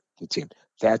team, the team.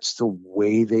 That's the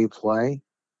way they play.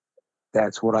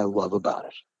 That's what I love about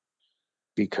it.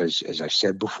 Because, as I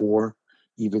said before,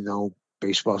 even though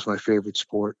baseball is my favorite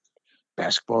sport,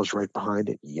 basketball is right behind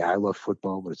it. Yeah, I love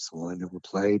football, but it's the one I never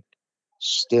played.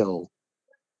 Still,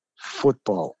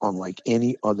 football, unlike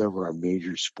any other of our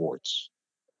major sports,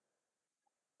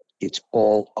 it's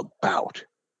all about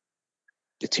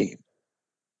the team.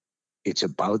 It's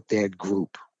about that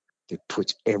group that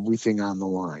puts everything on the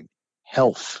line,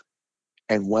 health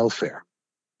and welfare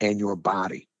and your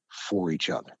body for each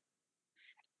other.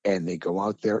 And they go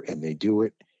out there and they do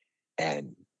it.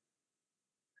 And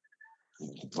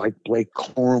like Blake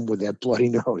Corum with that bloody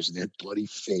nose and that bloody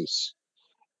face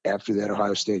after that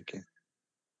Ohio State game,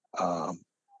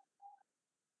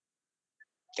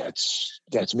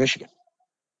 that's Michigan.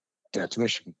 That's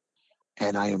Michigan.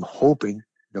 And I am hoping,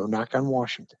 no knock on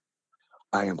Washington,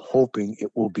 I am hoping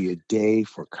it will be a day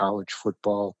for college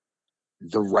football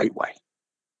the right way.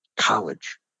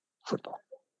 College football.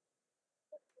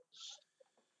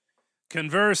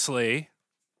 Conversely,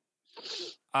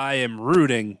 I am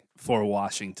rooting for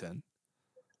Washington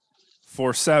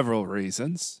for several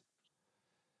reasons.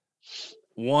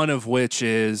 One of which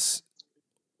is,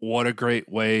 what a great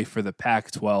way for the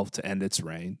Pac-12 to end its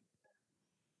reign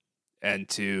and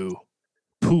to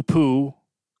poo-poo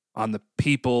on the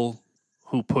people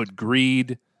who put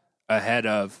greed ahead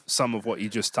of some of what you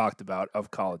just talked about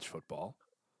of college football.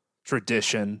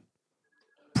 Tradition,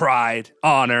 pride,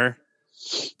 honor.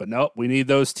 But nope, we need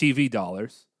those TV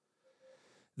dollars.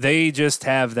 They just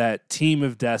have that team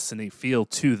of destiny feel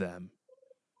to them.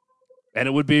 And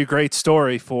it would be a great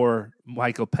story for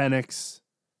Michael Penix,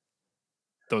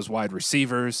 those wide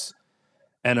receivers,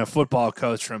 and a football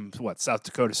coach from, South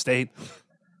Dakota State,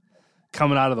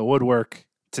 coming out of the woodwork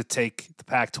to take the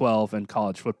Pac-12 and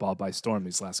college football by storm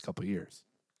these last couple of years.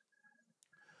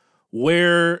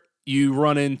 Where you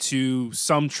run into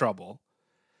some trouble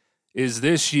is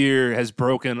this year has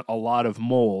broken a lot of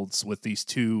molds with these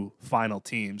two final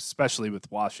teams, especially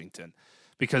with Washington,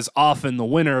 because often the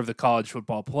winner of the college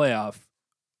football playoff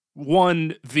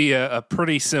won via a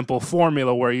pretty simple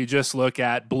formula where you just look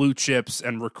at blue chips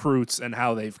and recruits and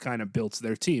how they've kind of built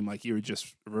their team, like you were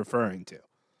just referring to.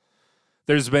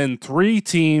 There's been 3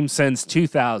 teams since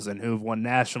 2000 who have won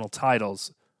national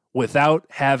titles without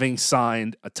having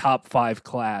signed a top 5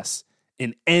 class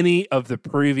in any of the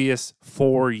previous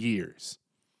 4 years.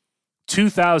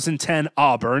 2010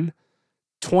 Auburn,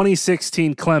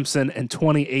 2016 Clemson, and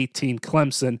 2018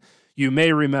 Clemson. You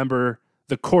may remember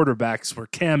the quarterbacks were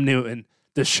Cam Newton,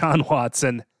 Deshaun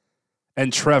Watson,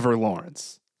 and Trevor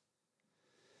Lawrence.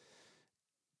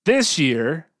 This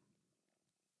year,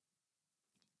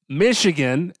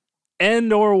 Michigan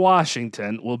and or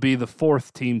Washington will be the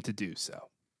 4th team to do so.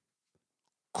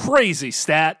 Crazy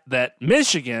stat that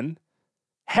Michigan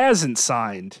hasn't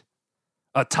signed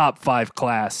a top 5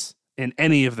 class in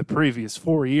any of the previous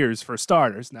 4 years for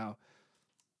starters. Now,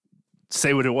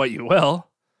 say what you will.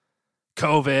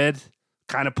 COVID,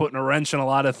 kind of putting a wrench in a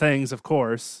lot of things, of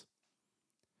course.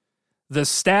 The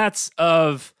stats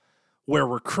of where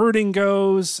recruiting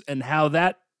goes and how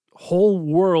that whole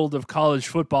world of college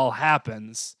football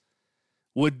happens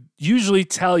would usually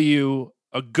tell you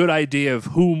a good idea of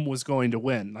whom was going to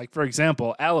win. Like, for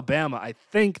example, Alabama, I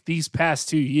think these past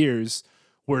 2 years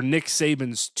were Nick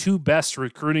Saban's 2 best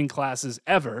recruiting classes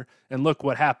ever, and look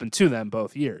what happened to them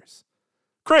both years.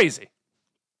 Crazy.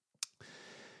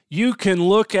 You can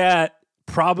look at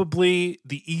probably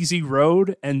the easy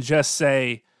road and just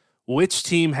say which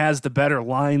team has the better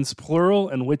lines, plural,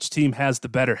 and which team has the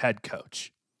better head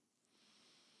coach.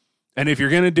 And if you're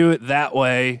going to do it that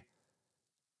way,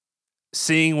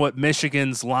 seeing what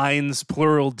Michigan's lines,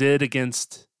 plural, did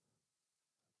against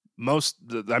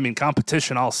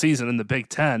competition all season in the Big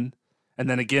Ten, And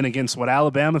then again against what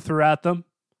Alabama threw at them.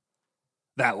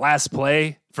 That last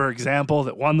play, for example,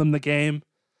 that won them the game.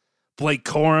 Blake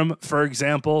Corum, for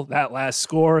example, that last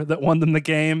score that won them the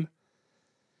game.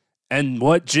 And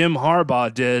what Jim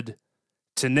Harbaugh did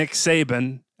to Nick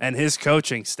Saban and his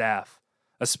coaching staff,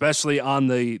 especially on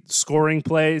the scoring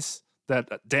plays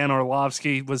that Dan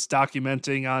Orlovsky was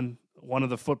documenting on one of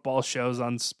the football shows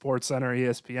on SportsCenter,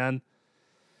 ESPN.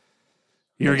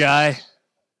 Your guy,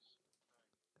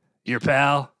 your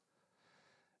pal,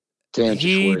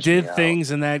 he did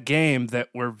things in that game that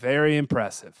were very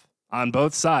impressive on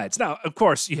both sides. Now, of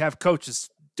course, you have coaches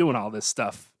doing all this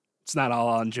stuff. It's not all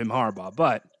on Jim Harbaugh,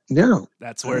 but no,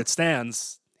 that's where it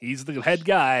stands. He's the head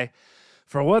guy.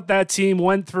 For what that team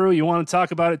went through, you want to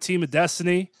talk about a team of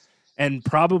destiny and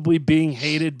probably being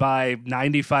hated by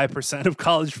 95% of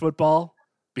college football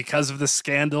because of the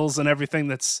scandals and everything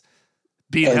that's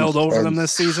being held over them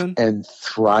this season. And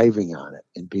thriving on it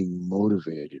and being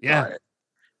motivated by it.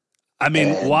 I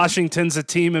mean, Washington's a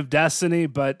team of destiny,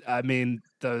 but I mean,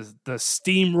 the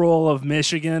steamroll of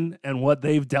Michigan and what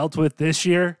they've dealt with this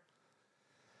year,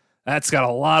 that's got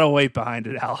a lot of weight behind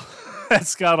it, Al.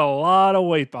 That's got a lot of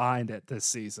weight behind it this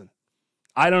season.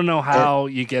 I don't know how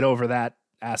you get over that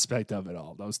aspect of it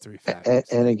all, those three factors.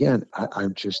 And again,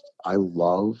 I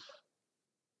love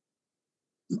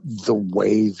the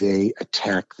way they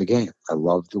attack the game. I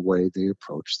love the way they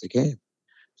approach the game.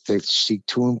 They seek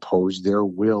to impose their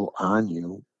will on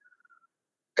you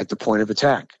at the point of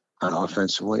attack, on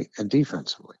offensively and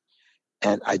defensively.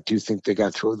 And I do think they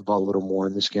got to throw the ball a little more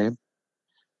in this game.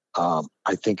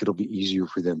 I think it'll be easier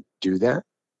for them to do that.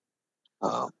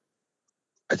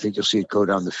 I think you'll see it go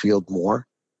down the field more.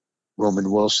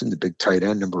 Roman Wilson, the big tight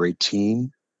end, number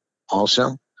 18,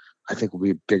 also, I think will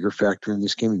be a bigger factor in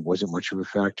this game. He wasn't much of a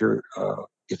factor,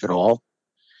 if at all,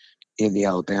 in the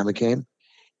Alabama game.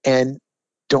 And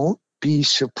don't be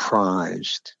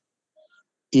surprised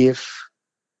if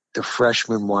the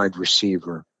freshman wide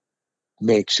receiver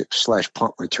makes it, /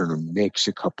 punt returner makes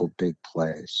a couple big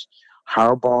plays.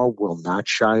 Harbaugh will not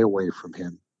shy away from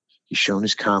him. He's shown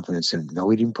his confidence in him. No,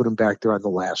 he didn't put him back there on the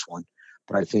last one,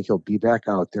 but I think he'll be back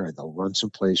out there and they'll run some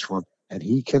plays for him, and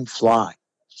he can fly.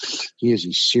 He is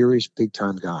a serious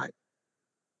big-time guy.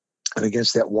 And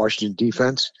against that Washington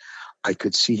defense, I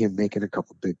could see him making a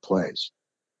couple big plays.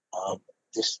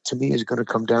 This, to me, is going to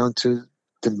come down to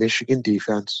the Michigan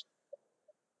defense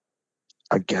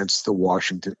against the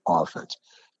Washington offense.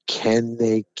 Can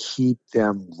they keep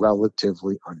them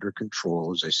relatively under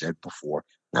control, as I said before,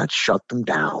 not shut them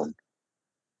down?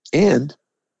 And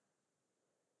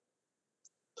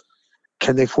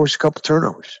can they force a couple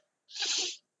turnovers?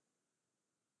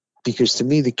 Because to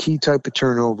me, the key type of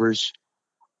turnovers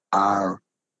are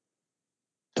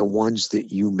the ones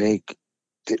that you make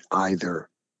that either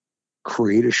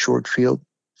create a short field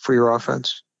for your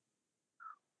offense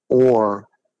or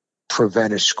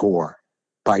prevent a score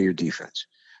by your defense.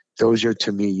 Those are,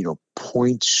 to me,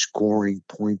 point scoring,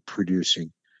 point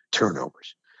producing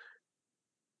turnovers.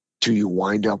 Do you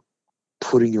wind up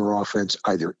putting your offense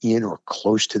either in or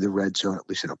close to the red zone, at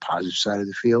least on a positive side of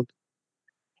the field?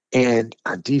 And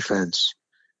on defense,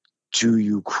 do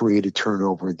you create a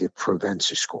turnover that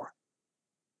prevents a score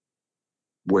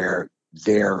where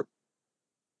they're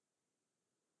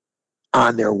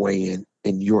on their way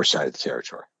in your side of the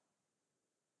territory?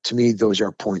 To me, those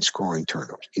are point-scoring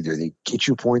turnovers. Either they get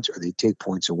you points or they take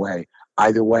points away.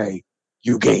 Either way,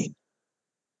 you gain.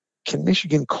 Can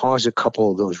Michigan cause a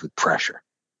couple of those with pressure?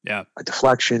 Yeah. A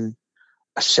deflection,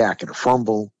 a sack and a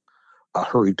fumble, a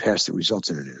hurried pass that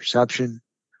results in an interception.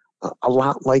 A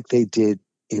lot like they did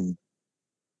in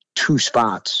 2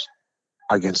 spots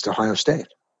against Ohio State.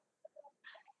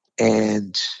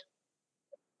 And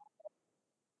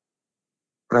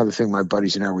another thing my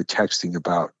buddies and I were texting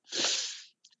about,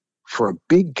 for a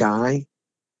big guy,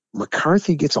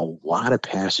 McCarthy gets a lot of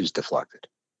passes deflected.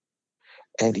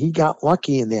 And he got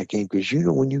lucky in that game because,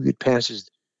 when you get passes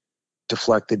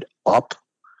deflected up,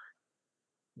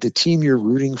 the team you're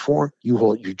rooting for,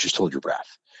 you just hold your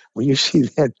breath. When you see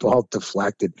that ball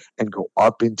deflected and go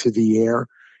up into the air,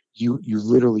 you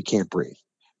literally can't breathe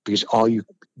because all you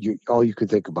could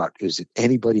think about is that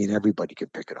anybody and everybody can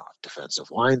pick it off. Defensive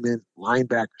lineman,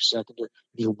 linebacker, secondary.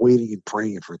 You're waiting and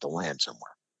praying for it to land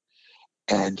somewhere.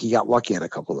 And he got lucky on a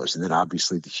couple of those. And then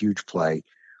obviously the huge play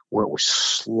where it was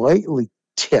slightly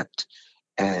tipped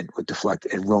and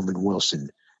deflected, and Roman Wilson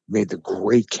made the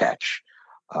great catch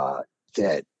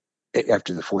that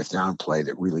after the 4th down play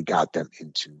that really got them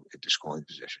into scoring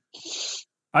position.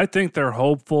 I think they're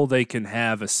hopeful they can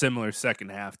have a similar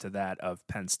second half to that of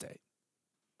Penn State.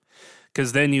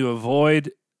 Because then you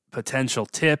avoid potential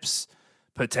tips,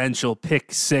 potential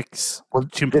pick six Well,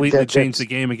 completely changed the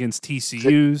game against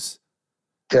TCU's.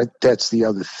 That's the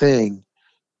other thing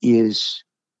is,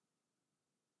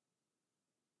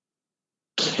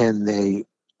 can they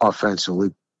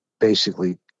offensively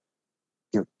basically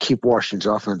keep Washington's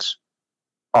offense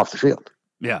off the field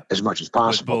as much as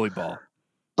possible? With bully ball.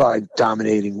 By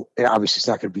dominating. Obviously, it's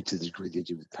not going to be to the degree they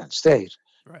do with Penn State.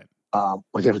 Right.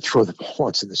 We're going to throw the ball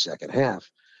once in the second half.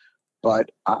 But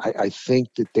I think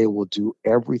that they will do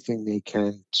everything they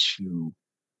can to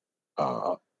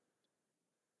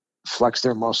flex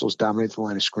their muscles, dominate the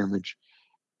line of scrimmage,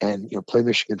 and play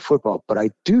Michigan football. But I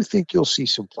do think you'll see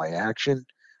some play action.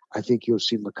 I think you'll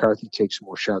see McCarthy take some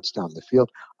more shots down the field.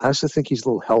 I also think he's a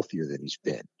little healthier than he's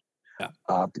been.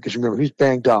 Yeah. Because remember, he's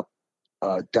banged up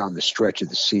down the stretch of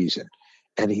the season,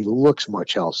 and he looks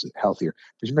much healthier.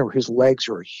 Because remember, his legs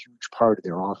are a huge part of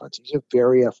their offense. He's a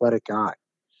very athletic guy.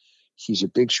 He's a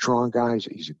big, strong guy.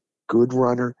 He's a good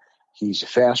runner. He's a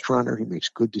fast runner. He makes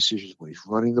good decisions when he's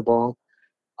running the ball.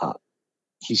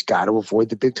 He's got to avoid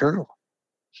the big turnover.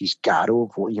 He's got to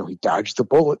avoid, he dodged the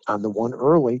bullet on the one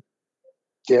early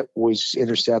that was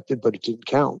intercepted, but it didn't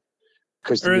count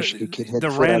because the Michigan kid had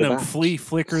the random flea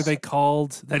flicker they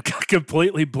called that got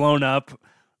completely blown up,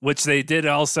 which they did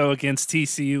also against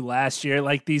TCU last year.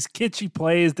 Like these kitschy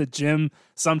plays that Jim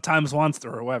sometimes wants to,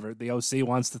 or whoever the OC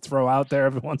wants to throw out there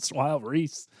every once in a while.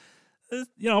 Reese,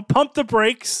 pump the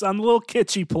brakes on the little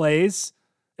kitschy plays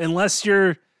unless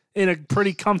you're in a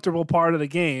pretty comfortable part of the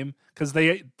game, because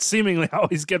they seemingly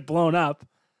always get blown up,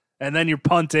 and then you're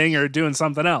punting or doing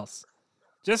something else.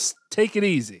 Just take it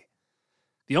easy.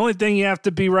 The only thing you have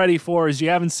to be ready for is you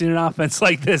haven't seen an offense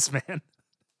like this, man.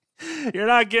 You're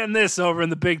not getting this over in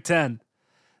the Big Ten.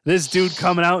 This dude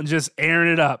coming out and just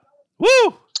airing it up.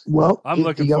 Woo! Well, I'm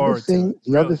looking forward to it.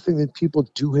 The other thing that people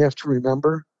do have to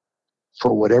remember,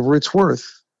 for whatever it's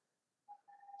worth,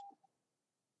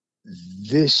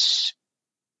 this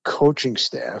coaching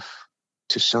staff,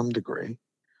 to some degree,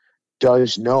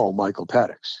 does know Michael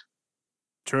Penix.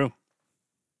 True.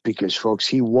 Because, folks,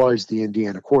 he was the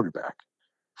Indiana quarterback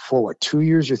for 2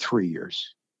 years or 3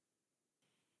 years?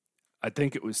 I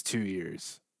think it was 2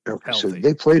 years. Okay, so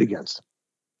they played against him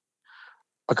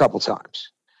a couple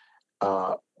times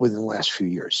within the last few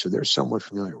years. So they're somewhat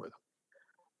familiar with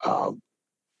him.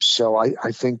 So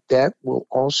I think that will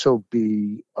also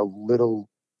be a little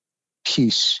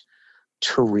piece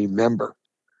to remember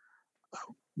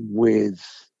with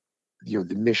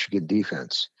the Michigan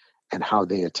defense and how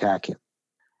they attack him.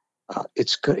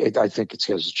 It's good. I think it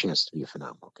has a chance to be a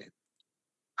phenomenal game.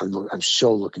 I'm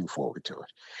so looking forward to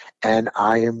it. And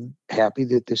I am happy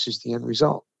that this is the end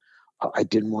result. I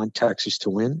didn't want Texas to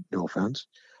win, no offense.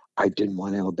 I didn't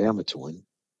want Alabama to win,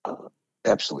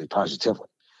 absolutely, positively.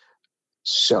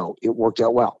 So it worked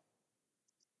out well.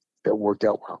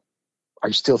 I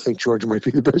still think Georgia might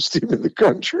be the best team in the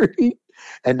country.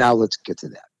 And now let's get to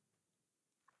that.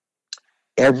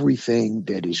 Everything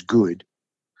that is good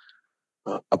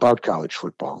about college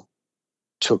football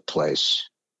took place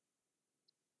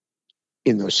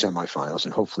in those semifinals,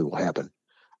 and hopefully will happen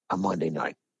on Monday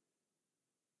night.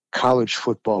 College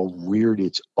football reared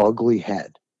its ugly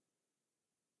head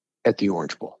at the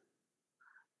Orange Bowl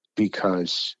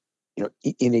because,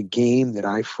 in a game that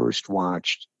I first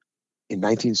watched in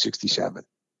 1967,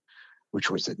 which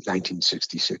was the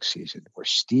 1966 season, where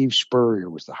Steve Spurrier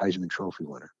was the Heisman Trophy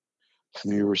winner from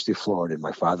the University of Florida, and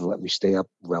my father let me stay up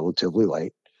relatively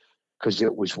late because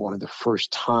it was one of the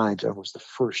first times, it was the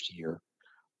first year,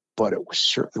 but it was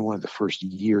certainly one of the first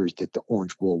years that the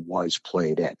Orange Bowl was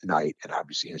played at night, and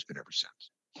obviously has been ever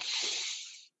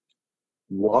since.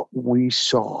 What we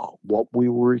saw, what we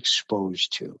were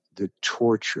exposed to, the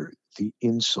torture, the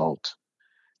insult,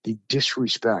 the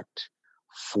disrespect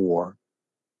for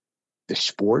the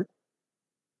sport,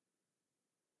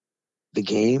 the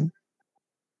game,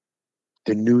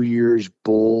 the New Year's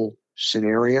Bowl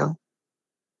scenario,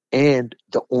 and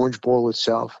the Orange Bowl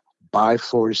itself by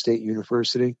Florida State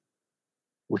University,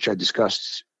 which I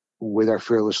discussed with our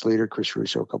fearless leader, Chris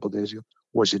Russo, a couple of days ago,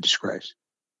 was a disgrace.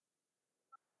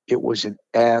 It was an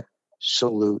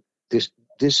absolute,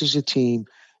 this is a team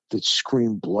that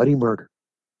screamed bloody murder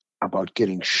about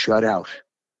getting shut out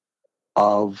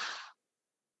of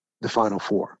the Final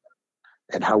Four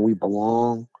and how we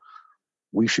belong,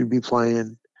 we should be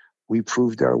playing, we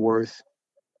proved our worth,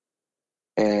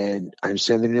 and I'm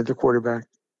sending in the quarterback,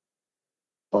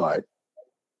 but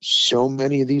so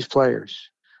many of these players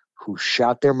who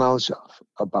shot their mouths off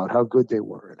about how good they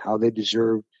were and how they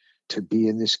deserved to be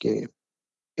in this game,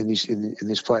 in this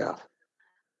playoff,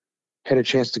 had a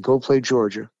chance to go play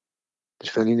Georgia,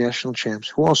 defending national champs,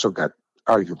 who also got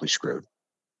arguably screwed.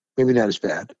 Maybe not as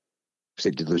bad, because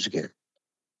they did lose a game.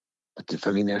 But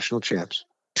defending national champs,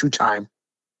 2-time,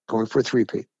 going for a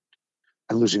three-peat,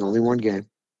 and losing only one game,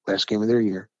 last game of their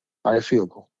year, by a field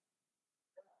goal.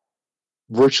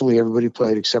 Virtually everybody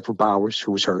played except for Bowers,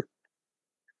 who was hurt.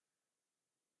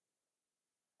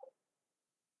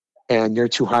 And their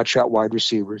two hotshot wide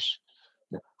receivers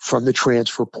from the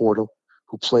transfer portal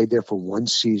who played there for one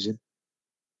season.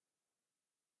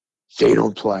 They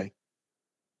don't play.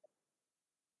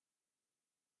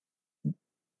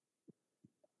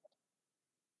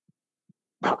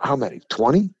 How many?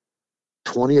 20?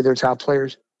 20 of their top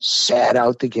players sat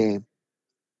out the game.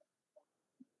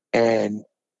 And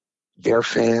their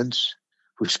fans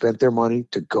who spent their money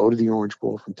to go to the Orange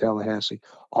Bowl from Tallahassee,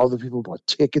 all the people who bought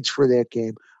tickets for that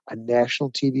game, a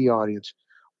national TV audience,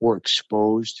 were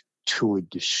exposed to a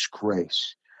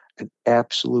disgrace, an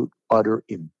absolute, utter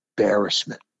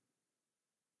embarrassment.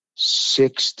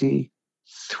 63-3.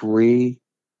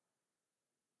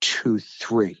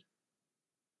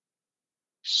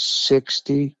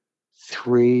 63-3.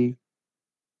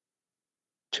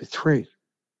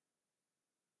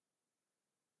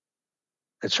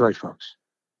 That's right, folks.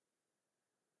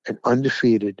 An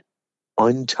undefeated,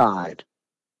 untied,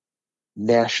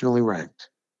 nationally ranked,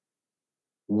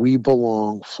 we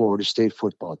belong Florida State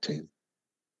football team.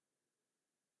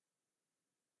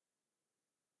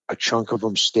 A chunk of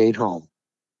them stayed home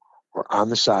or on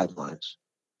the sidelines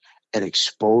and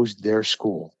exposed their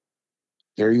school,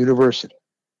 their university,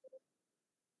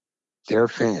 their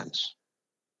fans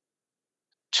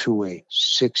to a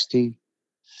 63-3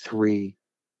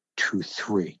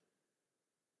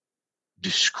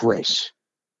 disgrace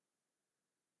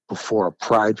before a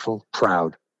prideful,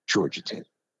 proud Georgia team.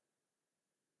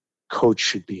 Coach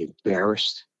should be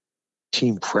embarrassed.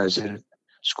 Team president,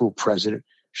 school president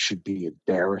should be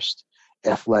embarrassed.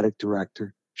 Athletic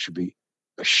director should be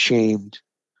ashamed.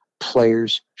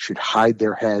 Players should hide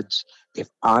their heads. If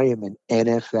I am an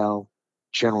NFL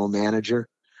general manager,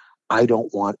 I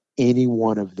don't want any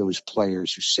one of those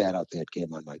players who sat out that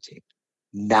game on my team.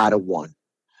 Not a one.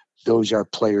 Those are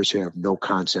players who have no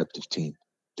concept of team.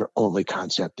 Their only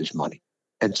concept is money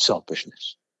and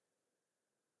selfishness.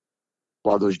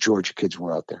 While those Georgia kids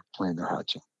were out there playing their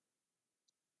hearts out.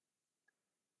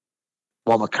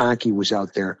 While McConkey was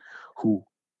out there who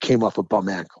came off a bum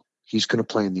ankle. He's going to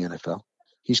play in the NFL.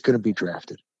 He's going to be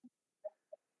drafted.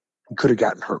 He could have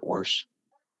gotten hurt worse.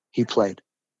 He played.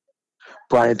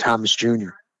 Brian Thomas Jr.,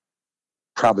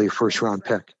 probably a first-round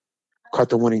pick, caught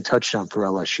the winning touchdown for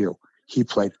LSU. He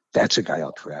played. That's a guy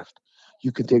I'll draft.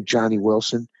 You can take Johnny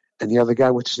Wilson and the other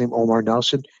guy, what's his name, Omar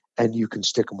Nelson, and you can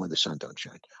stick them where the sun don't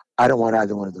shine. I don't want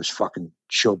either one of those fucking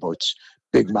showboats,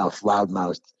 big mouth, loud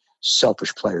mouth,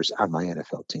 selfish players on my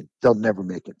NFL team. They'll never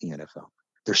make it in the NFL.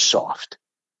 They're soft.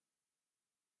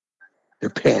 They're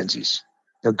pansies.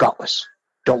 They're gutless.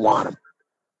 Don't want them.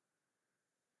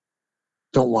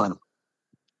 Don't want them.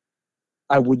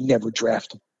 I would never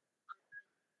draft them.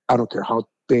 I don't care how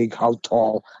big, how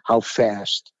tall, how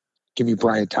fast. Give me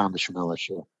Brian Thomas from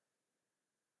LSU.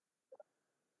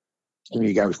 Give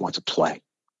me a guy who wants to play.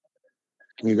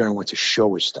 Give me a guy who wants to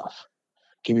show his stuff.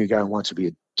 Give me a guy who wants to be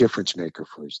a difference maker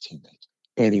for his teammates.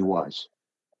 And he was.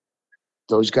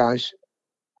 Those guys,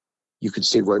 you can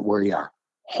stay right where you are.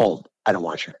 Home. I don't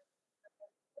want you.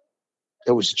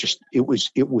 It was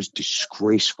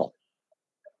disgraceful.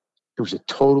 It was a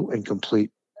total and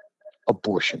complete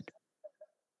abortion.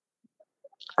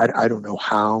 I don't know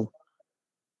how.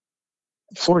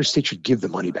 Florida State should give the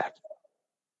money back.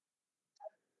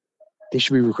 They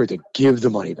should be required to give the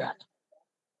money back.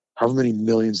 However many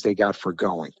millions they got for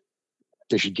going,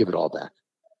 they should give it all back.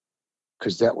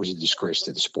 Because that was a disgrace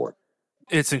to the sport.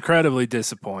 It's incredibly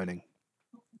disappointing.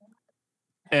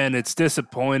 And it's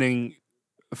disappointing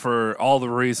for all the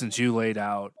reasons you laid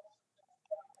out.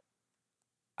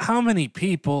 How many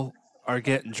people are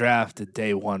getting drafted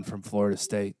day one from Florida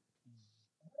State?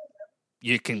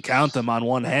 You can count them on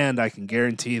one hand, I can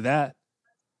guarantee that.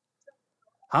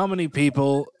 How many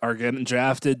people are getting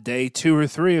drafted day 2 or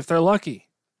 3 if they're lucky?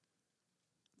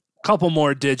 Couple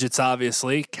more digits,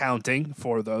 obviously, counting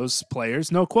for those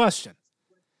players, no question.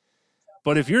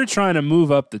 But if you're trying to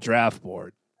move up the draft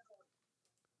board,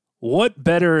 what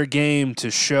better game to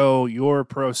show your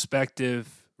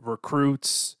prospective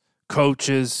recruits,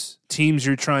 coaches, teams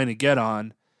you're trying to get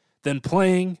on than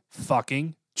playing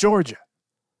fucking Georgia?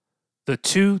 The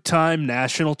 2-time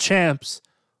national champs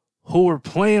who are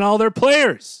playing all their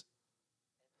players.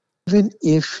 Even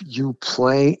if you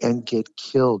play and get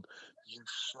killed, you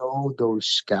show those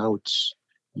scouts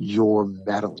your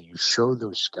mettle. You show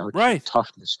those scouts your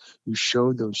toughness. You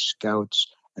show those scouts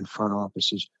and front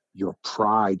offices your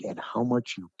pride and how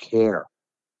much you care.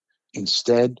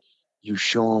 Instead, you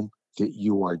show them that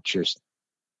you are just,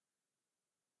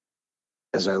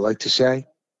 as I like to say,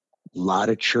 a lot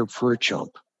of chirp for a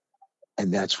chump.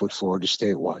 And that's what Florida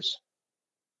State was.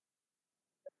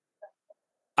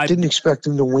 I didn't expect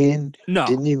them to win. No.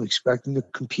 Didn't even expect them to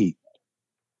compete,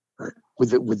 right,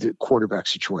 with the quarterback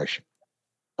situation.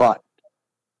 But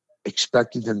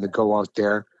expected them to go out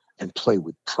there and play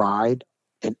with pride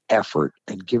and effort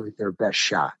and give it their best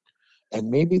shot.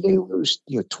 And maybe they lose,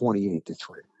 28-3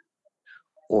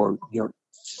 or,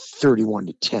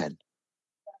 31-10.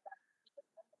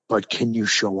 But can you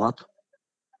show up?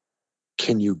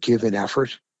 Can you give an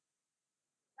effort?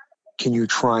 Can you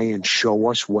try and show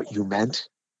us what you meant?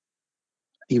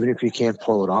 Even if you can't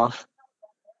pull it off,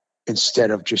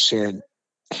 instead of just saying,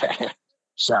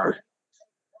 sorry.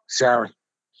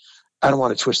 I don't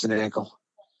want to twist an ankle.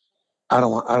 I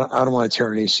don't want to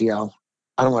tear an ACL.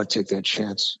 I don't want to take that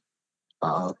chance.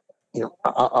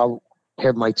 I'll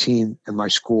have my team and my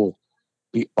school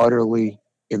be utterly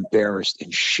embarrassed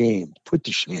and shamed, put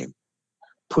to shame,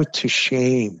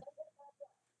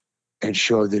 and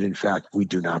show that, in fact, we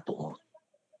do not belong.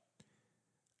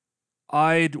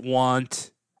 I'd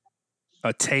want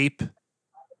a tape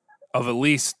of at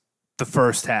least the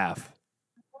first half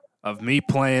of me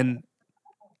playing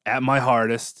at my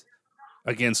hardest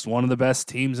against one of the best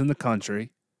teams in the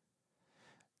country,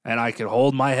 and I could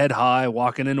hold my head high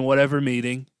walking into whatever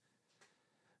meeting.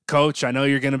 Coach, I know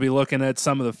you're going to be looking at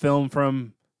some of the film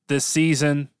from this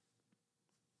season.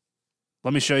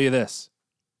 Let me show you this.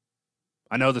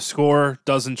 I know the score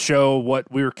doesn't show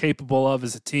what we were capable of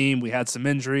as a team. We had some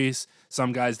injuries.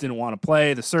 Some guys didn't want to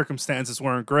play. The circumstances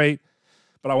weren't great,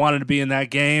 but I wanted to be in that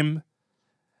game,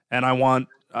 and I want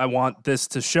this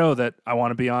to show that I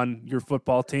want to be on your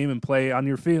football team and play on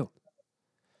your field.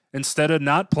 Instead of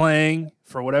not playing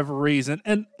for whatever reason,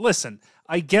 and listen,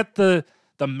 I get the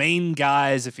main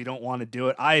guys if you don't want to do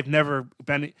it. I've never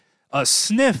been a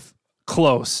sniff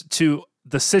close to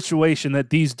the situation that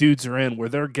these dudes are in where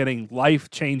they're getting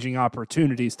life-changing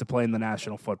opportunities to play in the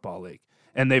National Football League.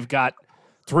 And they've got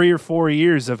 3 or 4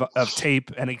 years of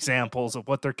tape and examples of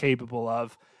what they're capable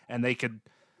of, and they could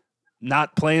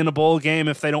not play in a bowl game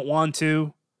if they don't want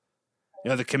to.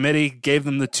 The committee gave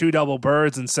them the 2 double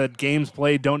birds and said games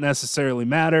played don't necessarily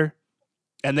matter.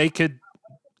 And they could,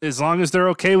 as long as they're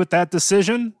okay with that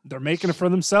decision, they're making it for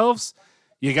themselves,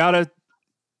 you got to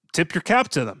tip your cap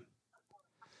to them.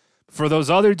 For those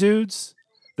other dudes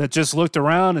that just looked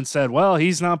around and said, well,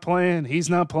 he's not playing.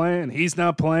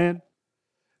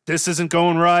 This isn't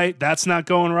going right. That's not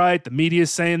going right. The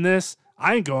media's saying this.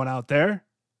 I ain't going out there.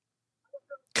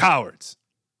 Cowards.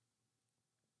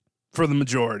 For the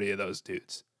majority of those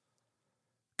dudes.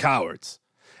 Cowards.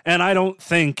 And I don't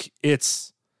think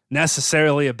it's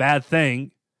necessarily a bad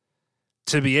thing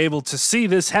to be able to see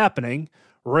this happening,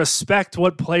 respect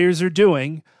what players are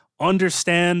doing,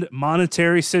 understand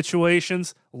monetary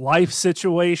situations, life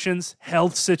situations,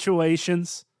 health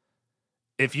situations.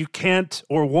 If you can't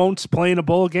or won't play in a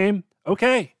bowl game,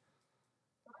 okay.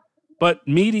 But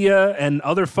media and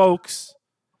other folks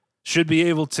should be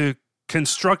able to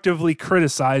constructively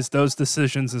criticize those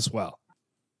decisions as well.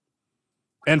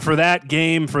 And for that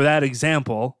game, for that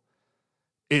example,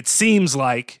 it seems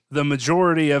like the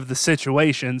majority of the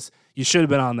situations, you should have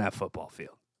been on that football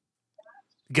field.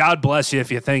 God bless you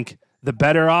if you think the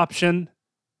better option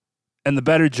and the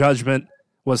better judgment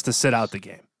was to sit out the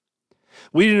game.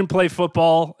 We didn't play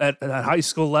football at high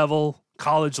school level,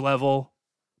 college level,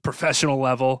 professional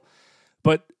level,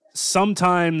 but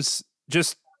sometimes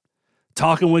just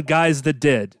talking with guys that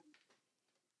did,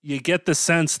 you get the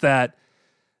sense that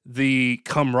the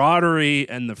camaraderie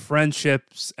and the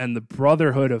friendships and the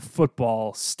brotherhood of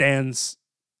football stands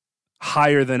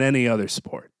higher than any other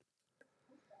sport.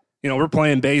 We're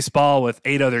playing baseball with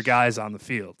 8 other guys on the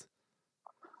field.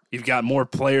 You've got more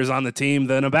players on the team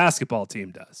than a basketball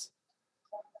team does.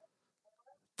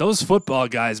 Those football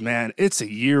guys, man, it's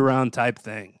a year-round type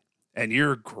thing. And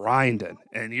you're grinding,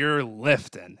 and you're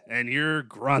lifting, and you're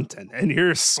grunting, and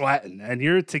you're sweating, and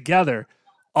you're together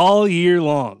all year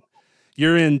long.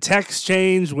 You're in text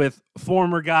change with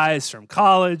former guys from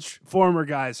college, former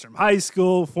guys from high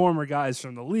school, former guys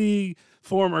from the league,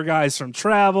 former guys from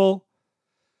travel.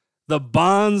 The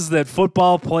bonds that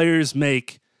football players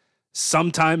make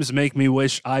sometimes make me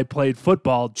wish I played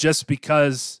football just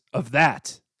because of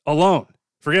that alone.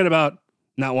 Forget about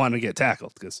not wanting to get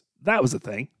tackled, because that was a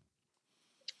thing.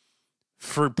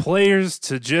 For players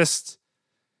to just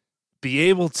be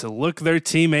able to look their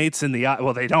teammates in the eye,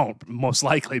 well, they don't, most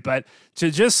likely, but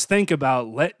to just think about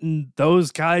letting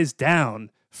those guys down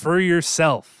for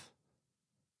yourself.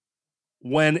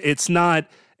 when it's not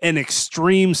an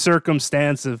extreme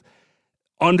circumstance of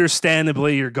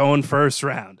understandably you're going first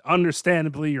round,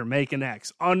 understandably you're making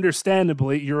X,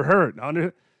 understandably you're hurt.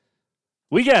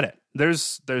 We get it.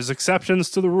 There's exceptions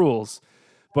to the rules.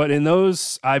 But in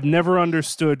those, I've never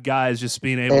understood guys just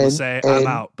being able to say, I'm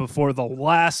out before the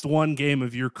last one game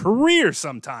of your career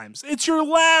sometimes. It's your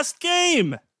last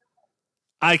game.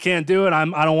 I can't do it. I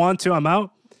don't want to. I'm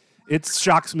out. It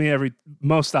shocks me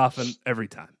most often every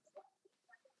time.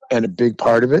 And a big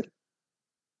part of it,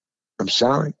 I'm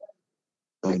sorry,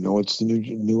 I know it's the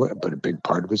new, but a big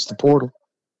part of it's the portal.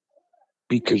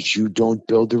 Because you don't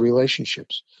build the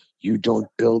relationships. You don't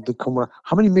build the camaraderie.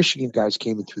 How many Michigan guys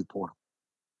came in through the portal?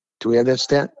 Do we have that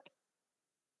stat?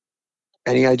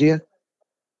 Any idea?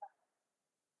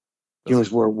 You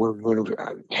know, we're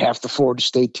half the Florida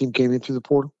State team came in through the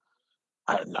portal.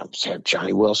 I don't know. Have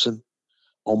Johnny Wilson,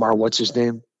 Omar, what's his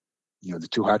name? You know, the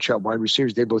two hotshot wide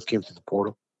receivers, they both came through the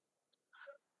portal.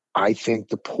 I think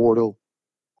the portal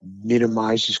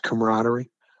minimizes camaraderie.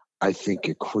 I think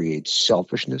it creates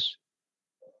selfishness.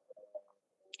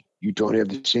 You don't have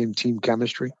the same team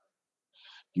chemistry.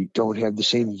 You don't have the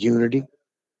same unity.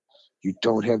 You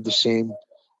don't have the same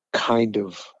kind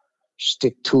of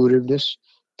stick-to-itiveness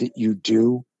that you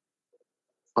do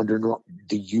under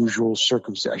the usual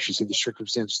circumstances. I should say the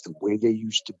circumstances the way they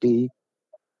used to be.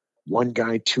 One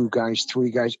guy, two guys, three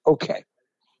guys. Okay.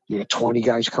 You got 20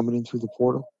 guys coming in through the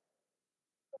portal.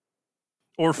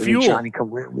 Or fuel. Johnny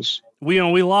was. We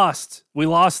lost. We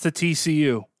lost to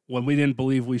TCU when we didn't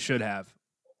believe we should have.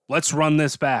 Let's run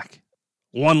this back.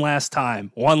 One last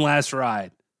time. One last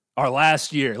ride. Our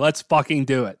last year. Let's fucking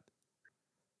do it.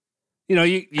 You know,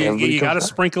 you got to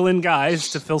sprinkle in guys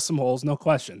to fill some holes, no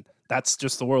question. That's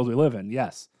just the world we live in,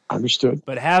 yes. Understood.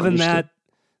 But having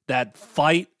that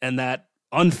fight and that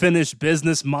unfinished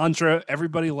business mantra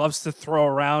everybody loves to throw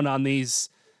around on these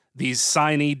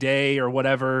signee day or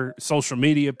whatever social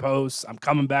media posts, I'm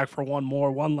coming back for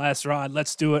one last ride,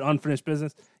 let's do it, unfinished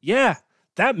business. Yeah,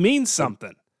 that means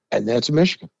something. And that's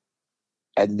Michigan.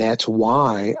 And that's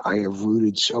why I have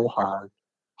rooted so hard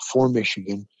for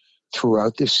Michigan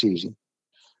throughout this season.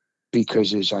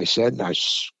 Because as I said, and I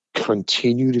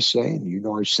continue to say, and you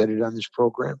know I said it on this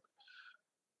program,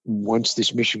 once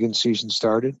this Michigan season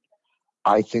started,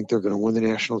 I think they're going to win the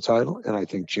national title, and I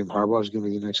think Jim Harbaugh is going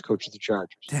to be the next coach of the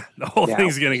Chargers. Yeah, the whole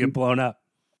thing's going to get blown up.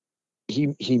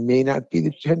 He may not be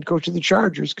the head coach of the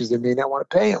Chargers because they may not want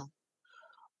to pay him,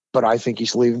 but I think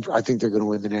he's leaving. I think they're going to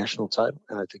win the national title,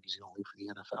 and I think he's going to leave for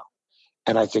the NFL.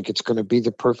 And I think it's going to be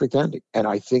the perfect ending. And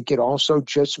I think it also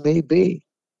just may be.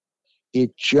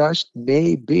 It just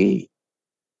may be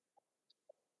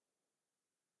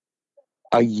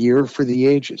a year for the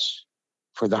ages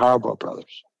for the Harbaugh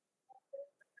brothers.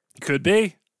 Could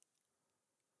be.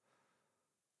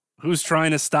 Who's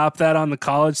trying to stop that on the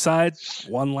college side?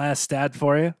 One last stat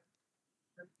for you.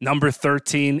 Number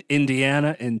 13,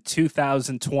 Indiana in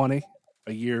 2020.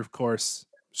 A year, of course,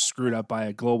 screwed up by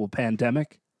a global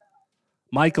pandemic.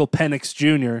 Michael Penix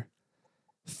Jr.,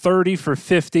 30 for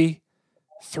 50,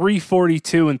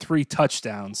 342 and 3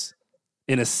 touchdowns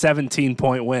in a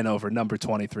 17-point win over number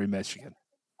 23 Michigan.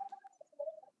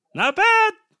 Not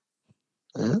bad.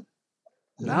 Mm-hmm.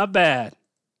 Not bad.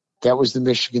 That was the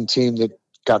Michigan team that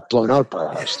got blown out by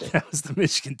Ohio State. That was the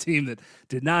Michigan team that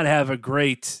did not have a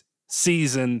great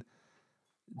season.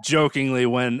 Jokingly,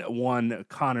 when one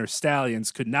Connor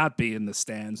Stallions could not be in the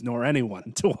stands, nor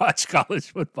anyone to watch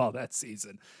college football that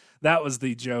season. That was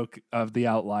the joke of the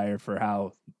outlier for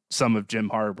how some of Jim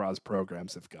Harbaugh's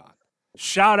programs have gone.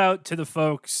 Shout out to the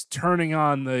folks turning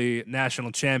on the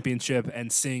national championship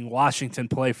and seeing Washington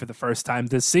play for the first time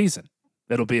this season.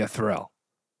 It'll be a thrill.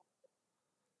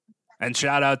 And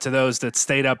shout out to those that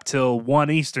stayed up till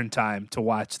 1 Eastern time to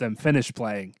watch them finish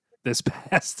playing this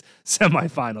past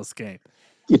semifinals game.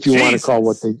 If you want to call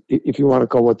what they did, if you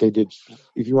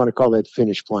want to call that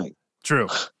finish playing. True.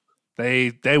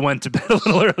 They went to bed a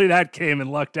little early that game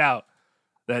and lucked out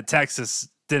that Texas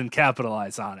didn't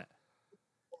capitalize on it.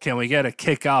 Can we get a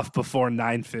kickoff before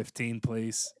 9:15,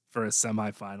 please, for a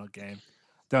semifinal game?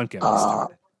 Don't get me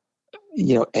started.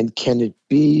 And can it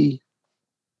be?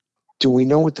 Do we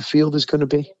know what the field is going to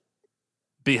be?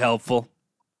 Be helpful.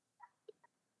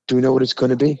 Do we know what it's going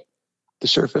to be? The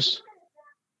surface?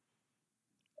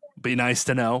 Be nice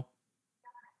to know.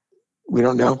 We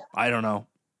don't know. I don't know.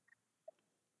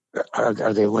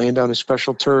 Are they laying down a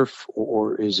special turf,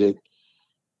 or is it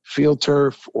field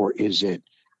turf, or is it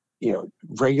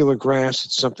regular grass?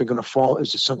 It's something going to fall.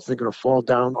 Is it something going to fall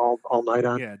down all night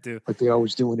on? Yeah, dude. Like they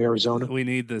always do in Arizona. We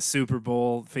need the Super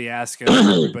Bowl fiasco.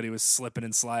 Everybody was slipping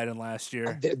and sliding last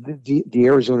year. The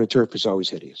Arizona turf is always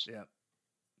hideous. Yeah.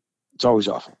 It's always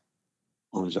awful.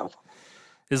 Always awful.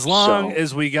 As long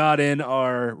as we got in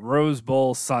our Rose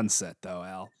Bowl sunset, though,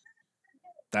 Al.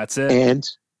 That's it.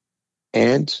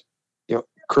 And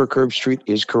Kirk Herbstreit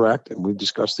is correct, and we've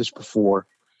discussed this before.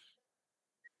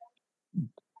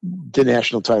 The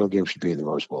national title game should be in the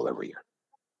Rose Bowl every year.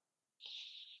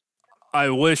 I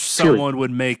wish someone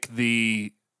would make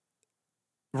the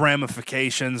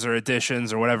ramifications or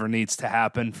additions or whatever needs to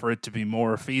happen for it to be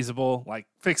more feasible. Like,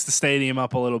 fix the stadium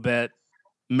up a little bit,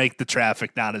 make the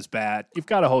traffic not as bad. You've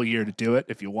got a whole year to do it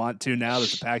if you want to now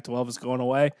that the Pac-12 is going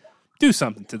away. Do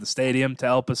something to the stadium to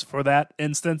help us for that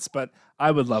instance, but I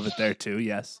would love it there too,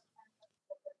 yes.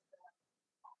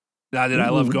 Now, did I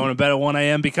love going to bed at 1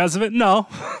 a.m. because of it? No.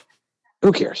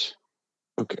 Who cares?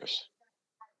 And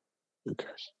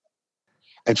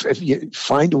if you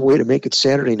find a way to make it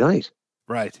Saturday night.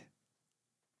 Right.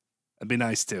 That'd be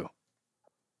nice too.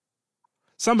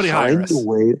 Somebody hire us. Find a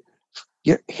way.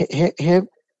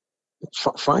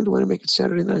 Find a way to make it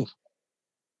Saturday night.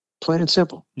 Plain and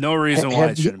simple. No reason why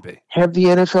it shouldn't be. Have the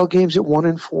NFL games at 1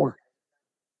 and 4.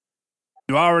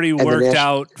 You already worked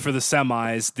out for the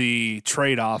semis the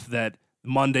trade-off that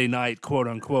Monday night, quote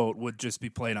unquote, would just be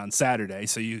played on Saturday,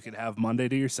 so you could have Monday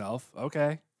to yourself.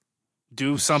 Okay.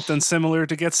 Do something similar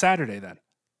to get Saturday then.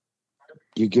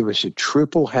 You give us a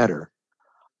triple header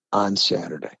on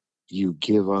Saturday. You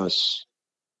give us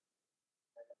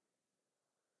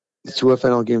the 2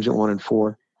 FNL games at 1 and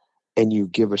 4, and you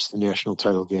give us the national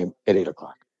title game at 8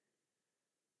 o'clock.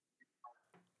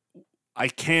 I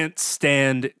can't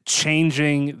stand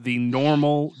changing the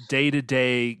normal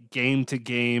day-to-day,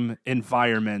 game-to-game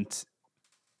environment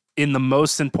in the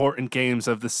most important games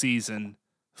of the season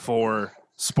for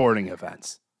sporting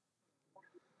events,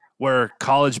 where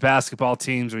college basketball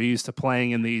teams are used to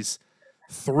playing in these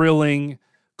thrilling,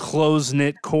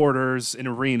 close-knit quarters in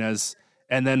arenas,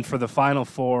 and then for the Final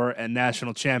Four and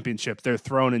national championship, they're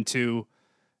thrown into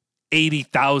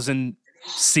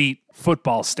 80,000-seat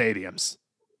football stadiums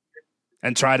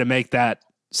and try to make that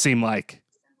seem like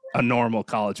a normal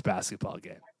college basketball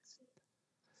game.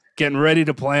 Getting ready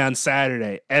to play on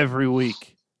Saturday every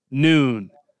week,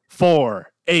 noon,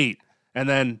 4, 8, and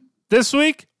then this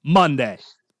week, Monday.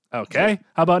 Okay,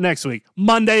 how about next week?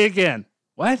 Monday again.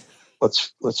 What?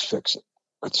 Let's fix it.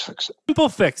 Let's fix it. Simple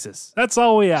fixes. That's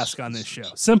all we ask on this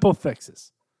show. Simple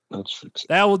fixes. Let's fix it.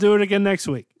 That will do it again next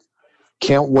week.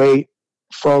 Can't wait.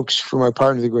 Folks, for my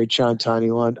partner, the great John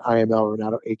Tiny Lund, I am Al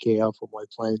Renato, a.k.a. from White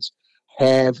Plains.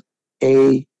 Have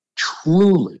a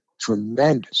truly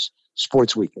tremendous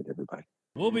sports weekend, everybody.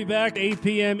 We'll be back 8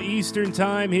 p.m. Eastern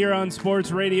Time here on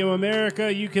Sports Radio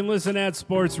America. You can listen at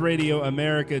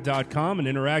sportsradioamerica.com and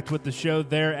interact with the show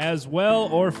there as well,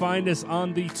 or find us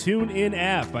on the TuneIn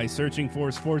app by searching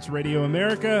for Sports Radio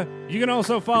America. You can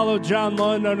also follow John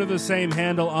Lund under the same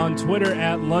handle on Twitter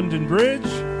at London Bridge.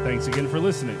 Thanks again for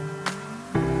listening.